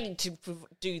was waiting to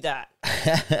do that.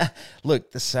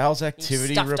 Look, the sales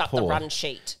activity report. Stuffed up the run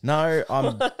sheet. No,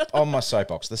 I'm on my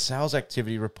soapbox. The sales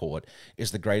activity report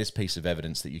is the greatest piece of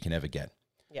evidence that you can ever get.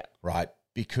 Right?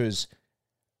 Because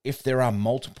if there are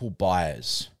multiple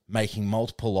buyers making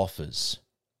multiple offers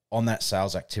on that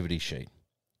sales activity sheet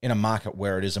in a market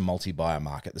where it is a multi-buyer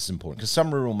market, this is important because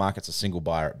some rural markets are single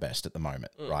buyer at best at the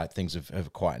moment, right? Things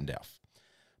have quietened down.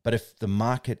 But if the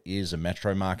market is a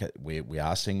metro market where we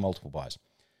are seeing multiple buyers,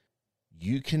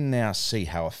 you can now see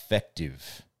how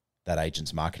effective that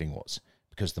agent's marketing was,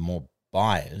 because the more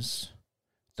buyers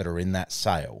that are in that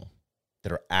sale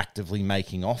that are actively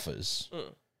making offers,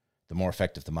 the more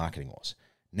effective the marketing was.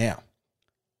 Now,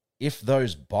 if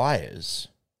those buyers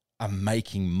are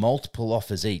making multiple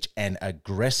offers each and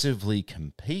aggressively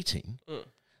competing,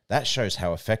 that shows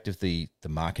how effective the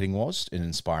marketing was in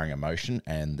inspiring emotion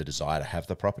and the desire to have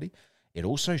the property. It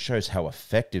also shows how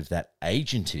effective that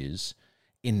agent is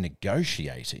in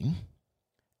negotiating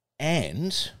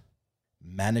and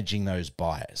managing those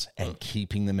buyers and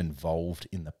keeping them involved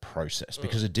in the process,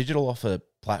 because a digital offer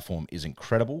platform is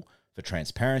incredible for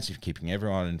transparency, for keeping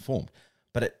everyone informed,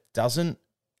 but it doesn't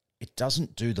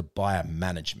do the buyer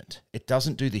management. It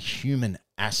doesn't do the human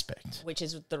aspect. Which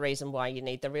is the reason why you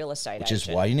need the real estate agent. Which is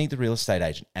why you need the real estate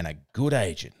agent. And a good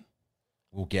agent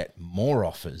will get more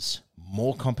offers,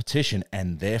 more competition,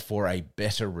 and therefore a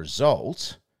better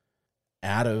result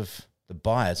out of the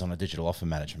buyers on a digital offer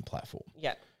management platform.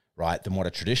 Right? Than what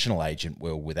a traditional agent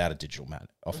will without a digital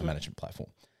offer management platform.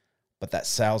 But that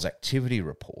sales activity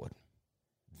report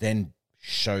then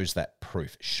shows that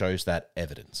proof. It shows that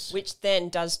evidence. Which then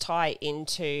does tie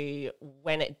into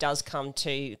when it does come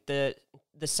to the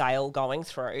sale going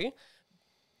through,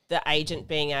 the agent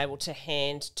being able to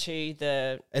hand to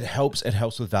the... It helps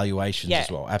with valuations as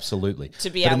well, absolutely. To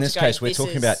be but able in this to go, case, we're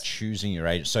talking about choosing your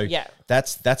agent. So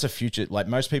that's a future... Like,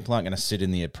 most people aren't going to sit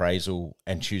in the appraisal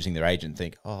and choosing their agent and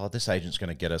think, oh, this agent's going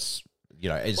to get us... You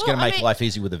know, it's going to make life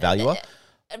easy with the valuer.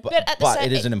 But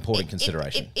it is an important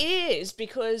consideration. It is,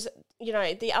 because, you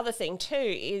know, the other thing too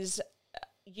is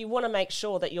you want to make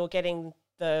sure that you're getting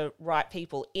the right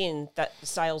people in, that the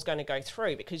sale's going to go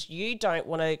through, because you don't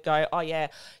want to go, oh yeah,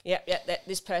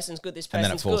 this person's good, this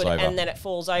person's good, and then it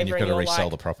falls over, and you've got to resell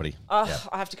like, the property. Oh,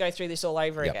 I have to go through this all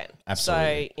over again.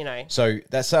 Absolutely. So, you know. So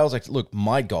that sales, look,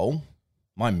 my goal,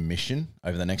 my mission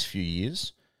over the next few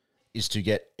years is to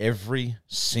get every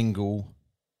single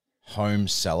home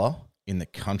seller in the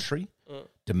country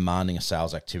demanding a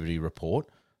sales activity report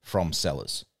from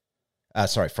sellers.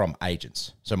 From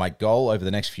agents. So my goal over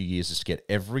the next few years is to get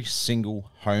every single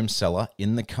home seller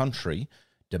in the country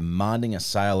demanding a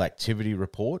sale activity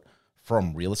report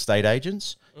from real estate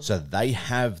agents, so they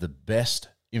have the best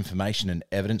information and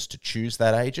evidence to choose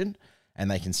that agent,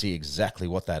 and they can see exactly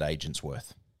what that agent's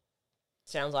worth.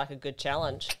 Sounds like a good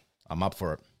challenge. I'm up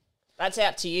for it. That's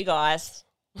out to you guys.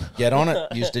 Get on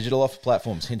it. Use digital offer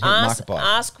platforms. Hint, Markiplier.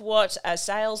 Ask what a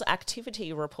sales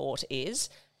activity report is,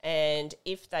 and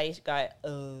if they go,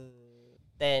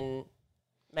 then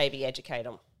maybe educate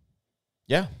them.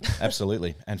 Yeah,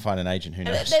 absolutely. And find an agent who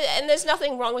knows. And there's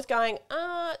nothing wrong with going,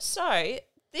 so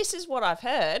this is what I've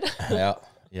heard.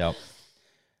 Yeah.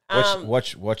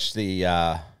 Watch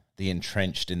the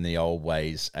entrenched in the old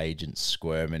ways agents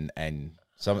squirm, and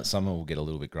some will get a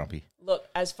little bit grumpy. Look,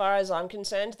 as far as I'm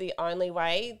concerned, the only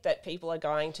way that people are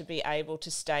going to be able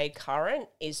to stay current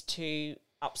is to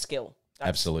upskill.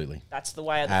 Absolutely. That's the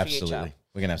way of the future. Absolutely.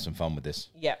 We're going to have some fun with this.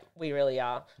 Yeah, we really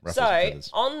are. Ruffles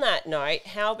so, on that note,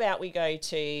 how about we go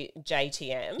to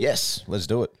JTM? Yes, let's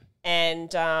do it.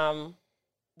 And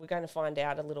we're going to find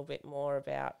out a little bit more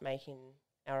about making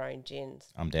our own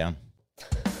gins. I'm down.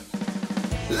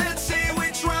 Let's see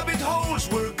which rabbit holes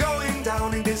we're going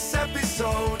down in this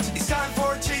episode. It's time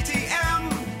for JTM.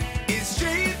 It's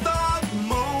J-Thought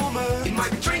Moment. It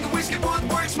might be drinking whiskey,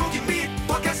 woodwork, smoking meat,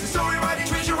 podcasting, story writing,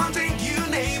 treasure hunting, you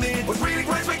name it. What's really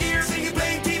grinds my gears, singing,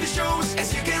 playing TV shows.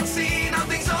 As you can see,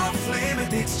 nothing's off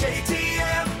limit. It's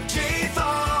JTM,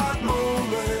 J-Thought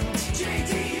Moment.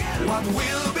 JTM. What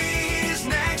will be his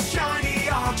next shiny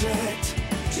object?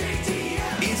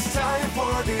 JTM. It's time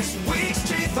for this week's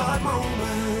J-Thought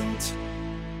Moment.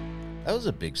 That was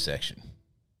a big section.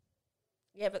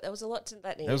 Yeah, but there was a lot to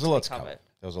that. There was a lot to cover.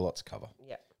 There was a lot to cover.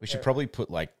 Yeah. We should probably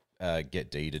put get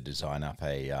Dee to design up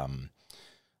a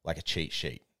cheat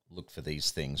sheet. Look for these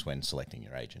things when selecting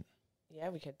your agent. Yeah,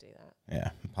 we could do that.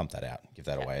 Yeah, pump that out. Give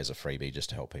that away as a freebie just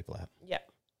to help people out. Yeah.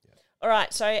 All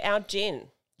right, so our gin.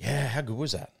 Yeah, how good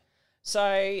was that?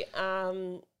 So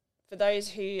for those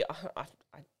who... I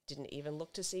didn't even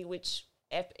look to see which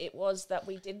ep it was that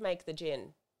we did make the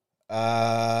gin.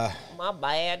 My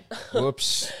bad.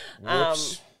 Whoops. I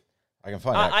can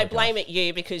find out. I blame it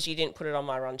you because you didn't put it on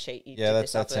my run sheet.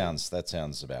 That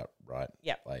sounds about right.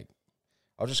 Yeah.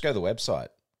 I'll just go to the website,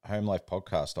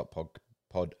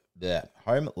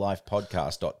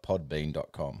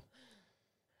 homelifepodcast.podbean.com.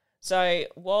 So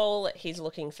while he's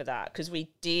looking for that, because we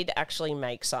did actually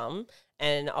make some,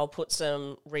 and I'll put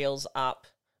some reels up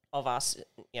of us,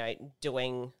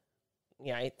 doing,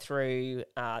 through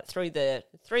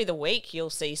the week. You'll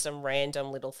see some random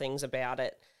little things about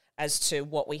it as to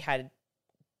what we had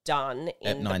done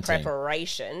in the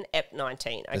preparation. EP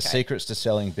 19. Okay. The secrets to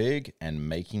selling big and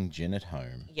making gin at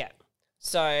home. Yeah.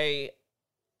 So I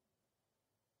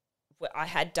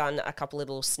had done a couple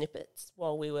little snippets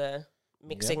while we were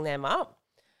mixing them up,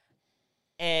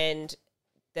 and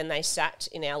then they sat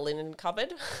in our linen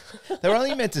cupboard. They were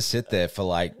only meant to sit there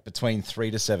for between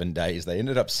 3 to 7 days. They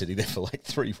ended up sitting there for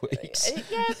 3 weeks.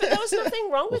 Yeah, but there was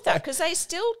nothing wrong with that because they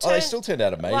still turned... they still turned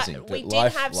out amazing. But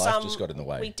life just got in the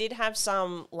way. We did have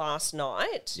some last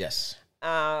night. Yes.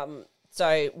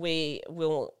 So we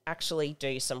will actually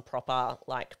do some proper,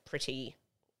 pretty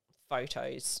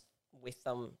photos with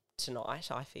them tonight,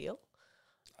 I feel.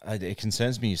 It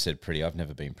concerns me you said pretty. I've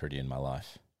never been pretty in my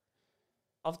life.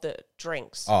 Of the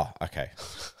drinks. Oh, okay.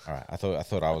 All right. I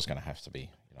thought I was going to have to be,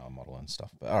 a model and stuff.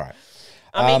 But all right.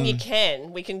 I mean, you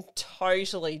can. We can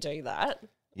totally do that.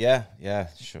 Yeah,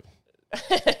 sure.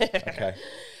 Okay.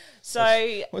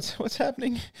 So what's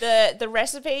happening? The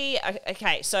recipe.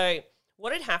 Okay, so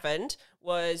what had happened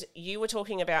was you were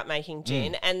talking about making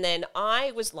gin, and then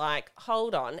I was like,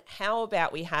 hold on, how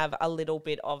about we have a little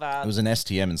bit of a... It was an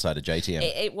STM inside a JTM.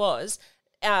 It was.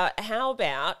 How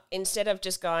about instead of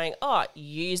just going,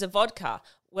 use a vodka?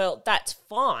 Well, that's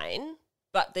fine,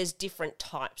 but there's different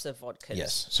types of vodkas.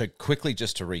 Yes. So quickly,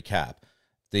 just to recap,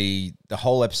 the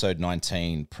whole episode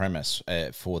 19 premise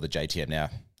for the JTM. Now,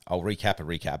 I'll recap a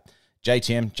recap.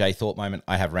 JTM, J thought moment.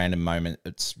 I have random moment.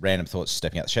 It's random thoughts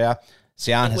stepping out the shower.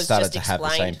 Sian has started to have the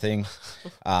same thing.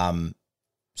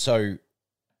 So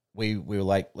we were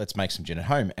like, let's make some gin at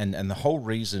home. And the whole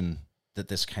reason that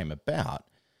this came about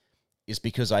is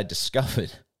because I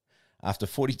discovered after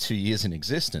 42 years in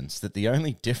existence that the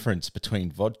only difference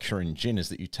between vodka and gin is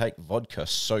that you take vodka,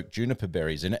 soak juniper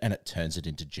berries in it, and it turns it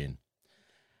into gin.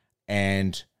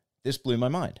 And this blew my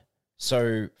mind.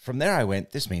 So from there I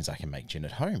went, this means I can make gin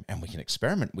at home and we can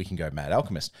experiment. We can go Mad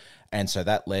Alchemist. And so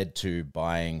that led to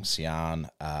buying Sian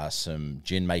some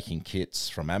gin making kits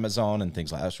from Amazon and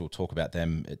things like that. So we'll talk about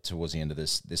them towards the end of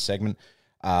this segment,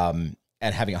 and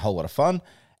having a whole lot of fun.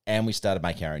 And we started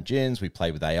making our own gins. We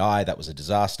played with AI. That was a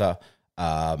disaster.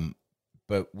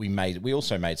 But we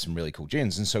also made some really cool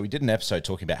gins. And so we did an episode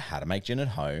talking about how to make gin at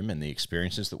home and the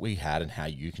experiences that we had and how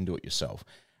you can do it yourself.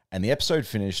 And the episode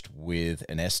finished with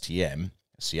an STM,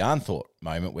 a Sian thought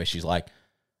moment, where she's like,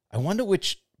 I wonder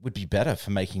which would be better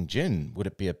for making gin. Would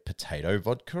it be a potato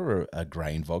vodka or a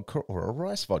grain vodka or a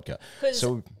rice vodka?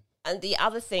 And the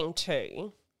other thing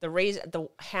too,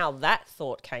 how that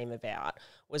thought came about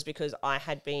was because I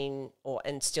had been,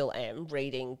 and still am,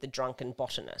 reading The Drunken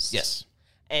Botanist. Yes.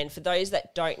 And for those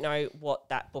that don't know what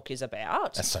that book is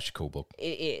about. That's such a cool book.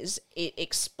 It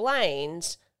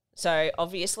explains... So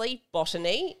obviously,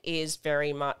 botany is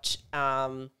very much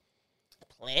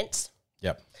plants.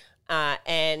 Yep.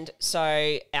 And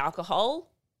so alcohol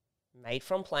made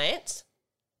from plants.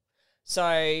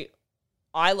 So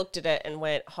I looked at it and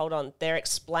went, hold on, they're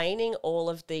explaining all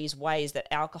of these ways that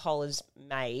alcohol is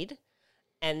made,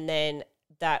 and then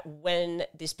that when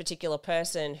this particular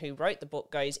person who wrote the book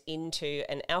goes into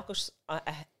an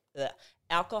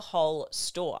alcohol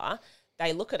store,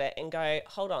 they look at it and go,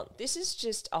 hold on, this is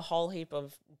just a whole heap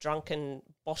of drunken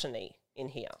botany in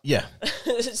here. Yeah.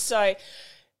 So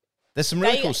there's some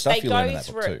really cool stuff you learn in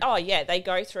that book too. Oh, yeah. They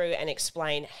go through and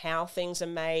explain how things are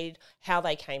made, how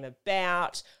they came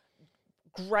about,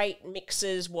 great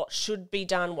mixes, what should be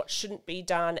done, what shouldn't be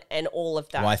done, and all of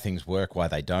that. Why things work, why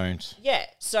they don't. Yeah.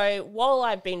 So while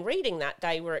I've been reading that,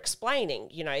 they were explaining,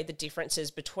 the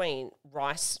differences between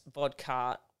rice,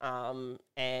 vodka,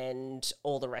 and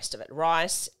all the rest of it.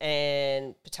 Rice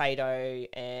and potato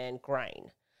and grain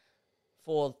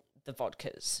for the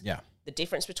vodkas. Yeah. The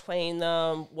difference between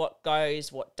them, what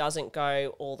goes, what doesn't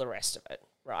go, all the rest of it,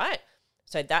 right?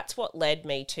 So that's what led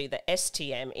me to the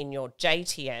STM in your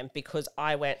JTM, because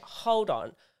I went, hold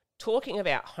on, talking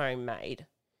about homemade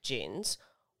gins,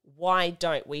 why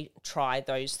don't we try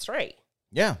those three?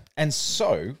 Yeah, and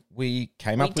so we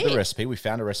came up with a recipe. We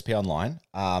found a recipe online.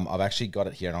 I've actually got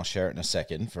it here, and I'll share it in a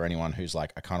second for anyone who's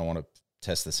like, I kind of want to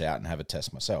test this out and have a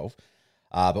test myself.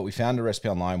 But we found a recipe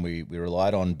online. We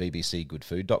relied on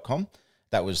bbcgoodfood.com.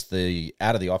 That was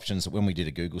out of the options, when we did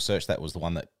a Google search, that was the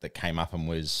one that came up and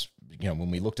was,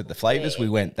 when we looked at the flavors, we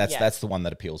went, that's the one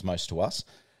that appeals most to us.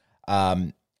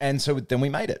 And so then we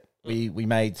made it. We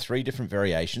made 3 different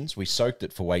variations. We soaked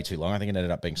it for way too long. I think it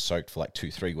ended up being soaked for like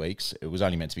 2-3 weeks. It was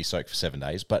only meant to be soaked for 7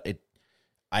 days, but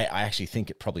I actually think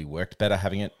it probably worked better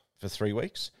having it for 3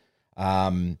 weeks.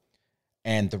 And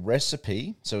the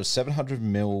recipe, so it was 700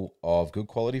 ml of good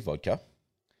quality vodka,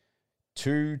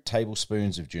 2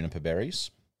 tablespoons of juniper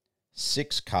berries,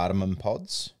 6 cardamom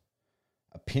pods,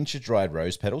 a pinch of dried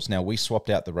rose petals. Now, we swapped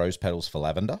out the rose petals for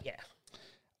lavender.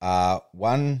 Yeah.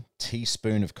 1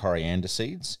 teaspoon of coriander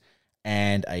seeds,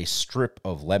 and a strip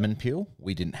of lemon peel.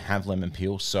 We didn't have lemon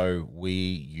peel, so we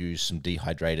used some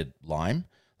dehydrated lime,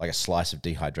 like a slice of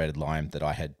dehydrated lime that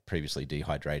I had previously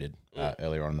dehydrated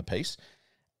earlier on in the piece.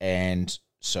 And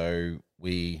so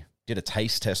we did a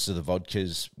taste test of the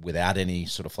vodkas without any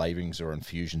sort of flavorings or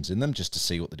infusions in them, just to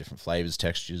see what the different flavors,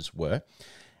 textures were.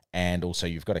 And also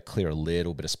you've got to clear a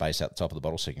little bit of space out the top of the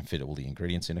bottle so you can fit all the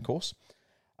ingredients in, of course.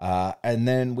 And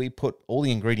then we put all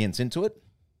the ingredients into it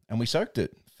and we soaked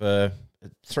it for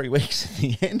 3 weeks at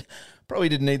the end. Probably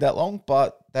didn't need that long,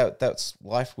 but that's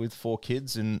life with 4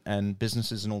 kids and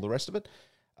businesses and all the rest of it.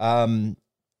 And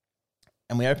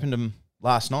we opened them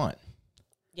last night.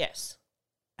 Yes.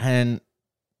 And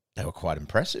they were quite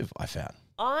impressive, I found.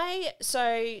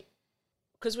 Because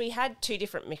we had 2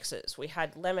 different mixes. We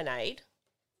had lemonade.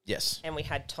 Yes. And we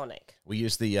had tonic. We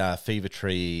used the Fever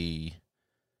Tree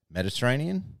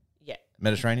Mediterranean. Yeah.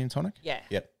 Mediterranean tonic? Yeah.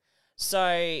 Yep.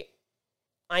 So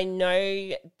I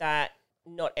know that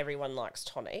not everyone likes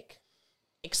tonic,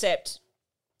 except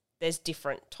there's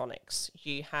different tonics.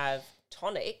 You have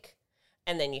tonic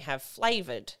and then you have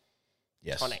flavoured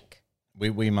tonic.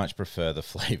 We much prefer the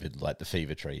flavoured, like the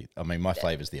Fever Tree. I mean, my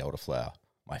flavour is the elderflower.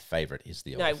 My favourite is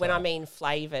the elderflower. No, when I mean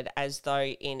flavoured, as though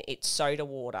in it's soda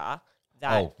water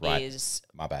that is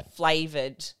my bad.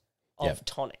 flavoured of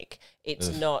tonic.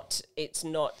 It's not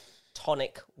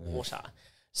tonic water.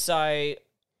 So,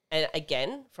 and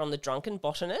again, from the drunken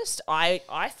botanist, I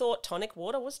thought tonic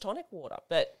water was tonic water,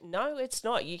 but no, it's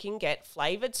not. You can get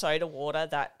flavoured soda water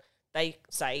that they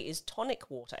say is tonic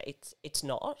water. It's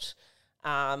not.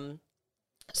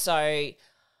 So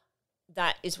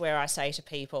that is where I say to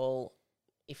people,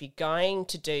 if you're going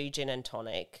to do gin and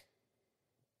tonic,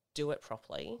 do it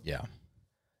properly. Yeah.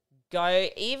 Go,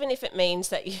 even if it means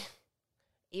that you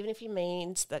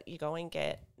go and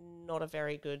get not a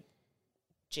very good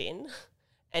gin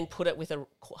and put it with a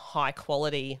high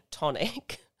quality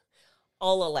tonic,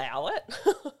 I'll allow it.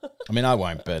 I mean, I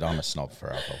won't, but I'm a snob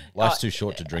for alcohol. Life's too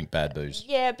short to drink bad booze.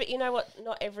 Yeah, but you know what?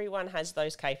 Not everyone has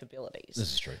those capabilities.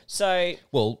 This is true. So,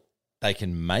 well, they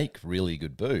can make really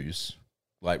good booze,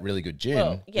 like really good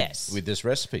gin, with this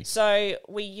recipe. So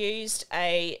we used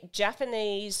a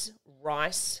Japanese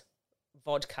rice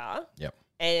vodka. Yep.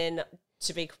 And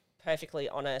to be perfectly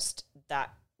honest,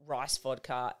 that rice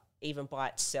vodka, even by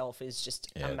itself, is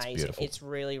just amazing. It's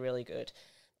really, really good.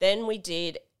 Then we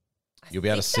did... You'll be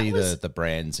able to see the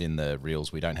brands in the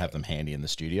reels. We don't have them handy in the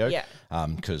studio. Yeah.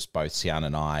 Because both Sian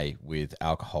and I, with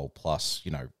alcohol plus,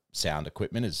 sound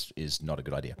equipment is not a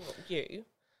good idea. Well, you.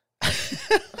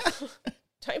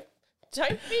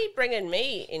 Don't be bringing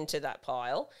me into that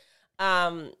pile.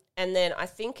 And then I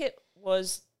think it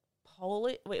was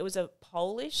Polish. It was a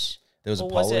Polish. There was a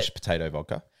Polish potato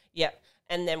vodka. Yep.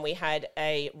 And then we had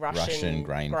a Russian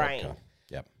grain vodka.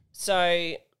 Yep.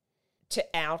 So to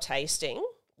our tasting,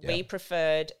 we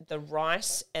preferred the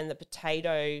rice and the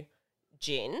potato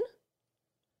gin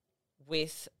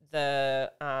with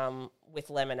the with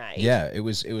lemonade. Yeah, it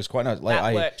was quite nice. Like,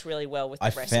 that worked really well with the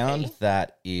recipe. I found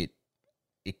that it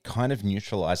kind of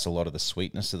neutralized a lot of the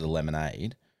sweetness of the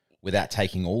lemonade without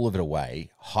taking all of it away.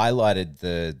 Highlighted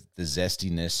the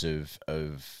zestiness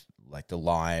of like the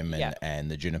lime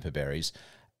and the juniper berries,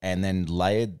 and then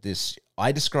layered this.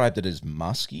 I described it as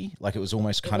musky, like it was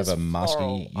almost kind of a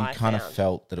musky. You kind of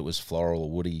felt that it was floral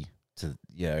or woody,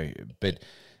 but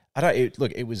I don't. It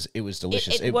was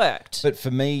delicious. It worked, but for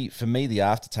me, the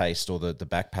aftertaste or the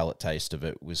back palate taste of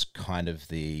it was kind of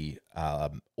the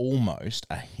almost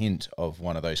a hint of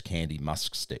one of those candy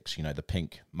musk sticks. The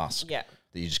pink musk. Yeah.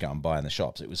 That you just go and buy in the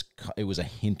shops. It was a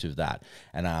hint of that,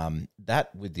 and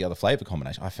that with the other flavor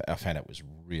combination, I found it was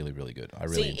really, really good. I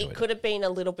really enjoyed it. It could have been a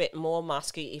little bit more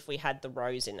musky if we had the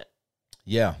rose in it.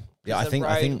 Yeah. I think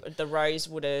the rose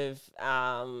would have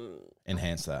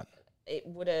enhanced that. It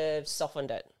would have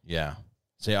softened it. Yeah.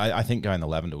 See, I think going the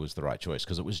lavender was the right choice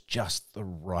because it was just the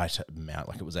right amount.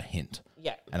 Like it was a hint.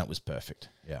 Yeah. And it was perfect.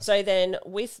 Yeah. So then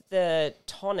with the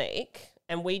tonic,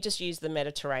 and we just used the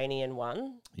Mediterranean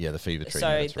one. Yeah, the Fever Tree.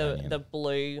 So the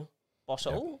blue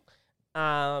bottle.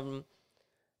 Yep.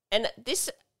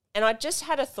 And I just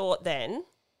had a thought then.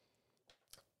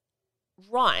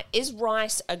 Right, is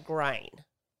rice a grain?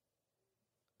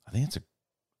 I think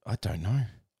I don't know.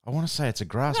 I want to say it's a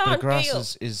grass, but a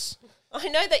grass is. I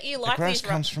know that you like grass these.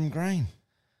 Comes from grain.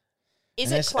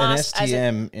 Is it classed an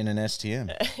STM in an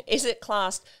STM? Is it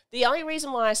classed? The only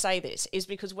reason why I say this is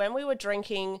because when we were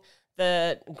drinking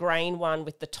the grain one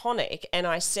with the tonic, and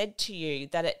I said to you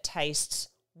that it tastes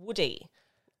woody.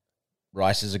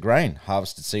 Rice is a grain,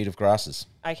 harvested seed of grasses.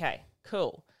 Okay,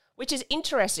 cool. Which is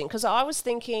interesting because I was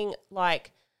thinking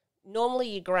like normally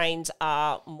your grains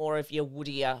are more of your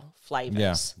woodier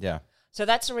flavours. Yeah. So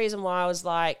that's the reason why I was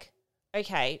like,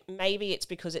 okay, maybe it's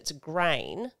because it's a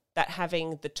grain that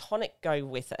having the tonic go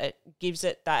with it gives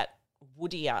it that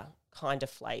woodier kind of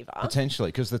flavour. Potentially,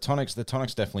 because the tonic's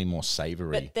definitely more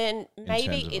savoury. But then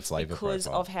maybe it's because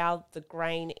of how the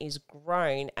grain is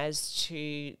grown as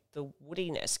to the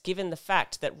woodiness, given the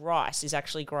fact that rice is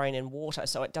actually grown in water,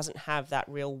 so it doesn't have that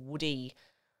real woody.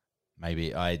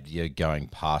 Maybe you're going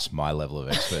past my level of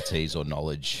expertise or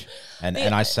knowledge. And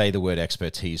I say the word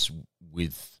expertise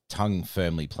with tongue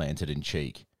firmly planted in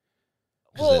cheek.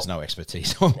 Because there's no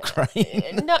expertise on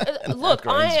grain. No, look,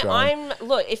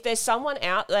 look. If there's someone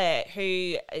out there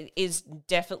who is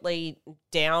definitely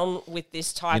down with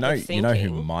this type of thinking, you know who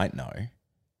might know,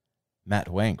 Matt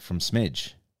Wank from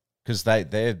Smidge, because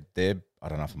they're I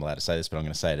don't know if I'm allowed to say this, but I'm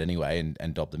going to say it anyway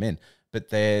and dob them in. but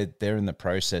they're in the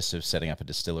process of setting up a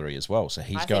distillery as well. So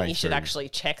he's going. I think you should actually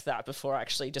check that before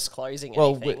actually disclosing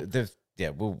well, anything.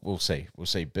 We'll see. We'll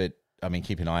see. But I mean,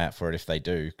 keep an eye out for it if they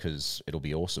do, because it'll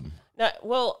be awesome. No,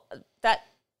 well, that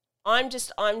I'm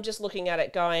just looking at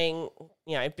it going,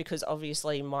 because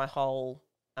obviously my whole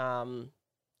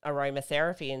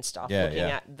aromatherapy and stuff, looking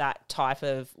at that type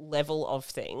of level of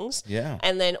things. Yeah.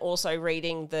 And then also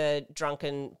reading the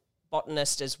Drunken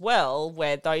Botanist as well,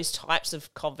 where those types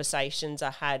of conversations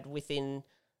are had within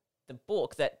the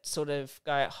book that sort of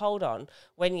go, hold on,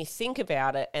 when you think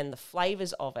about it and the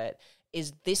flavours of it,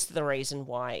 is this the reason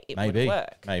why it would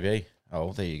work? Maybe.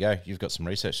 Oh, there you go. You've got some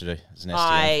research to do. There's an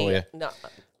STM for you. No,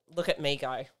 look at me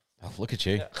go. Oh, look at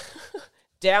you.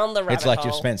 Down the rabbit hole. It's like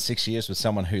you've spent 6 years with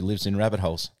someone who lives in rabbit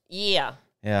holes. Yeah.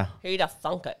 Yeah. Who'd have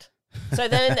thunk it? So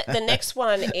then the next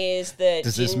one is the...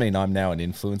 Does this mean I'm now an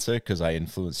influencer because I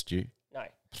influenced you? No.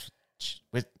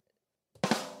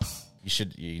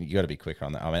 You got to be quicker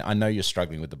on that. I mean, I know you're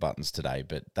struggling with the buttons today,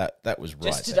 but that was right.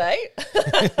 Just today?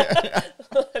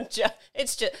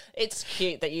 It's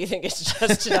cute that you think it's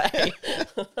just today.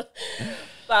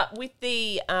 But with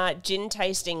the gin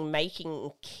tasting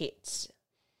making kits,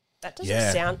 that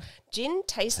doesn't sound... Gin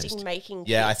tasting making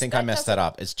kits. Yeah, I think I messed that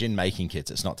up. It's gin making kits.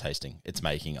 It's not tasting. It's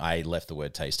making. I left the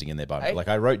word tasting in there. Like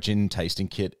I wrote gin tasting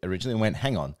kit originally and went,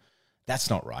 hang on, that's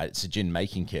not right. It's a gin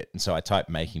making kit. And so I typed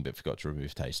making but forgot to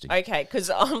remove tasting. Okay, because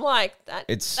I'm like,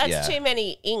 that's too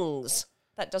many ings.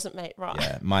 That doesn't make right.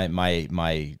 Yeah,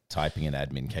 my typing and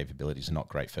admin capabilities are not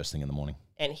great first thing in the morning.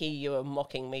 And here you are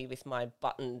mocking me with my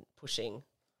button pushing.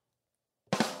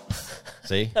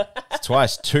 See? It's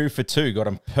twice. 2 for 2. Got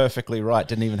them perfectly right.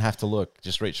 Didn't even have to look.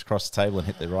 Just reached across the table and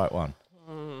hit the right one.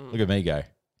 Look at me go.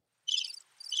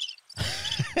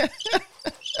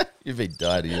 You've been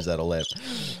dying to use that all out.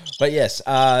 But yes,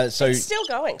 so... It's still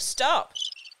going. Stop.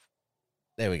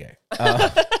 There we go.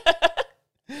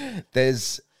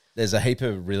 There's a heap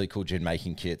of really cool gin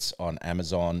making kits on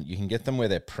Amazon. You can get them where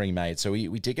they're pre-made. So we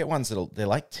did get ones they're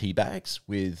like tea bags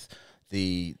with...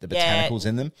 the botanicals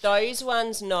in them. Those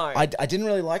ones, no. I didn't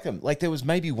really like them. Like, there was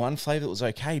maybe one flavour that was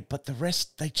okay, but the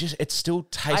rest, it still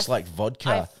tastes like vodka.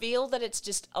 I feel that it's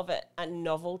just of a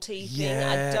novelty thing.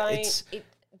 Yeah,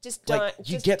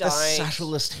 you get the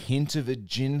subtlest hint of a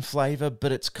gin flavour,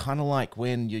 but it's kind of like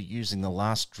when you're using the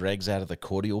last dregs out of the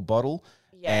cordial bottle.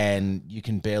 Yeah. And you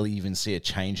can barely even see a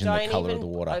change in the colour of the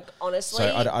water. Like, honestly,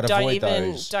 so I'd avoid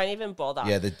those. Don't even bother.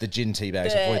 Yeah, the gin tea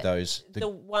bags, avoid those. The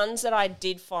ones that I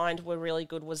did find were really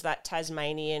good was that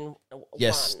Tasmanian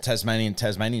yes, one.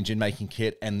 Tasmanian gin making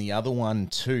kit, and the other one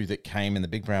too that came in the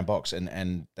big brown box,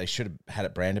 and they should have had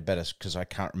it branded better because I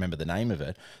can't remember the name of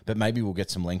it, but maybe we'll get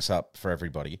some links up for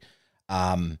everybody.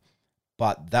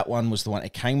 But that one was the one,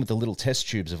 it came with the little test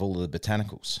tubes of all of the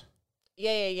botanicals.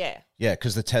 Yeah. Yeah,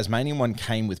 because the Tasmanian one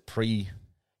came with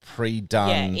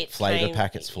pre-done flavour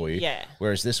packets for you. Yeah.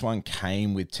 Whereas this one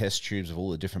came with test tubes of all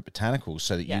the different botanicals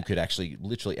so that you could actually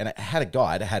literally... And it had a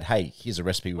guide. It had, hey, here's a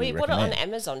recipe we recommend. You bought it on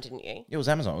Amazon, didn't you? It was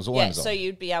Amazon. It was all Amazon. So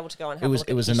you'd be able to go and have a look at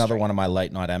It was another one of my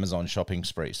late-night Amazon shopping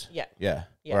sprees. Yeah.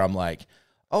 Where I'm like,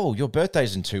 oh, your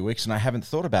birthday's in 2 weeks and I haven't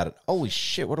thought about it. Holy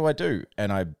shit, what do I do?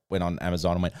 And I went on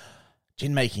Amazon and went,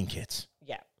 gin making kits.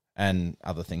 Yeah. And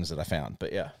other things that I found.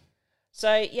 But yeah.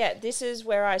 So, this is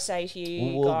where I say to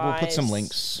you guys... We'll put some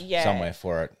links somewhere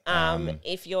for it.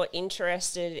 If you're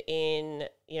interested in,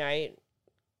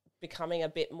 becoming a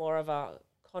bit more of a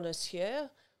connoisseur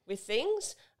with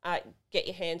things, get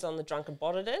your hands on the Drunken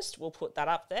Botanist. We'll put that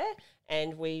up there.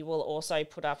 And we will also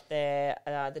put up there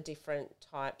the different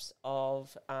types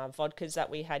of vodkas that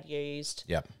we had used.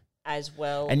 Yep. As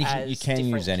well and as you can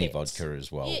use any kits. vodka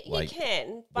as well. You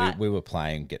can, but... We were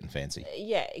playing, getting fancy.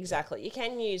 Yeah, exactly. You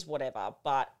can use whatever,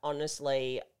 but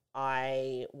honestly,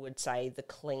 I would say the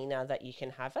cleaner that you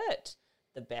can have it,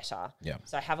 the better. Yeah.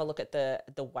 So have a look at the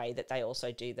way that they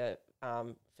also do the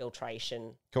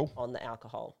filtration on the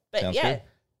alcohol. But Sounds good.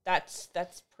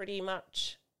 That's pretty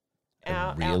much...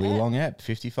 A really long app,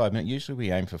 55 minutes. Usually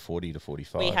we aim for 40 to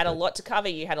 45. We had a lot to cover.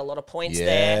 You had a lot of points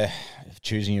there. Yeah,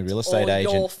 choosing your real estate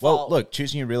agent. Your fault. Well, look,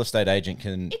 choosing your real estate agent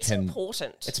can... It's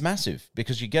important. It's massive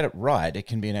because you get it right, it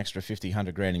can be an extra 50,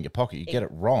 100 grand in your pocket. You get it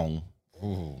wrong.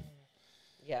 Ooh.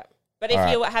 Yeah. But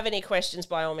if you have any questions,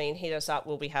 by all means, hit us up.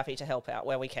 We'll be happy to help out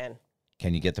where we can.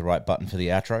 Can you get the right button for the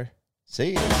outro?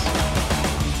 See you.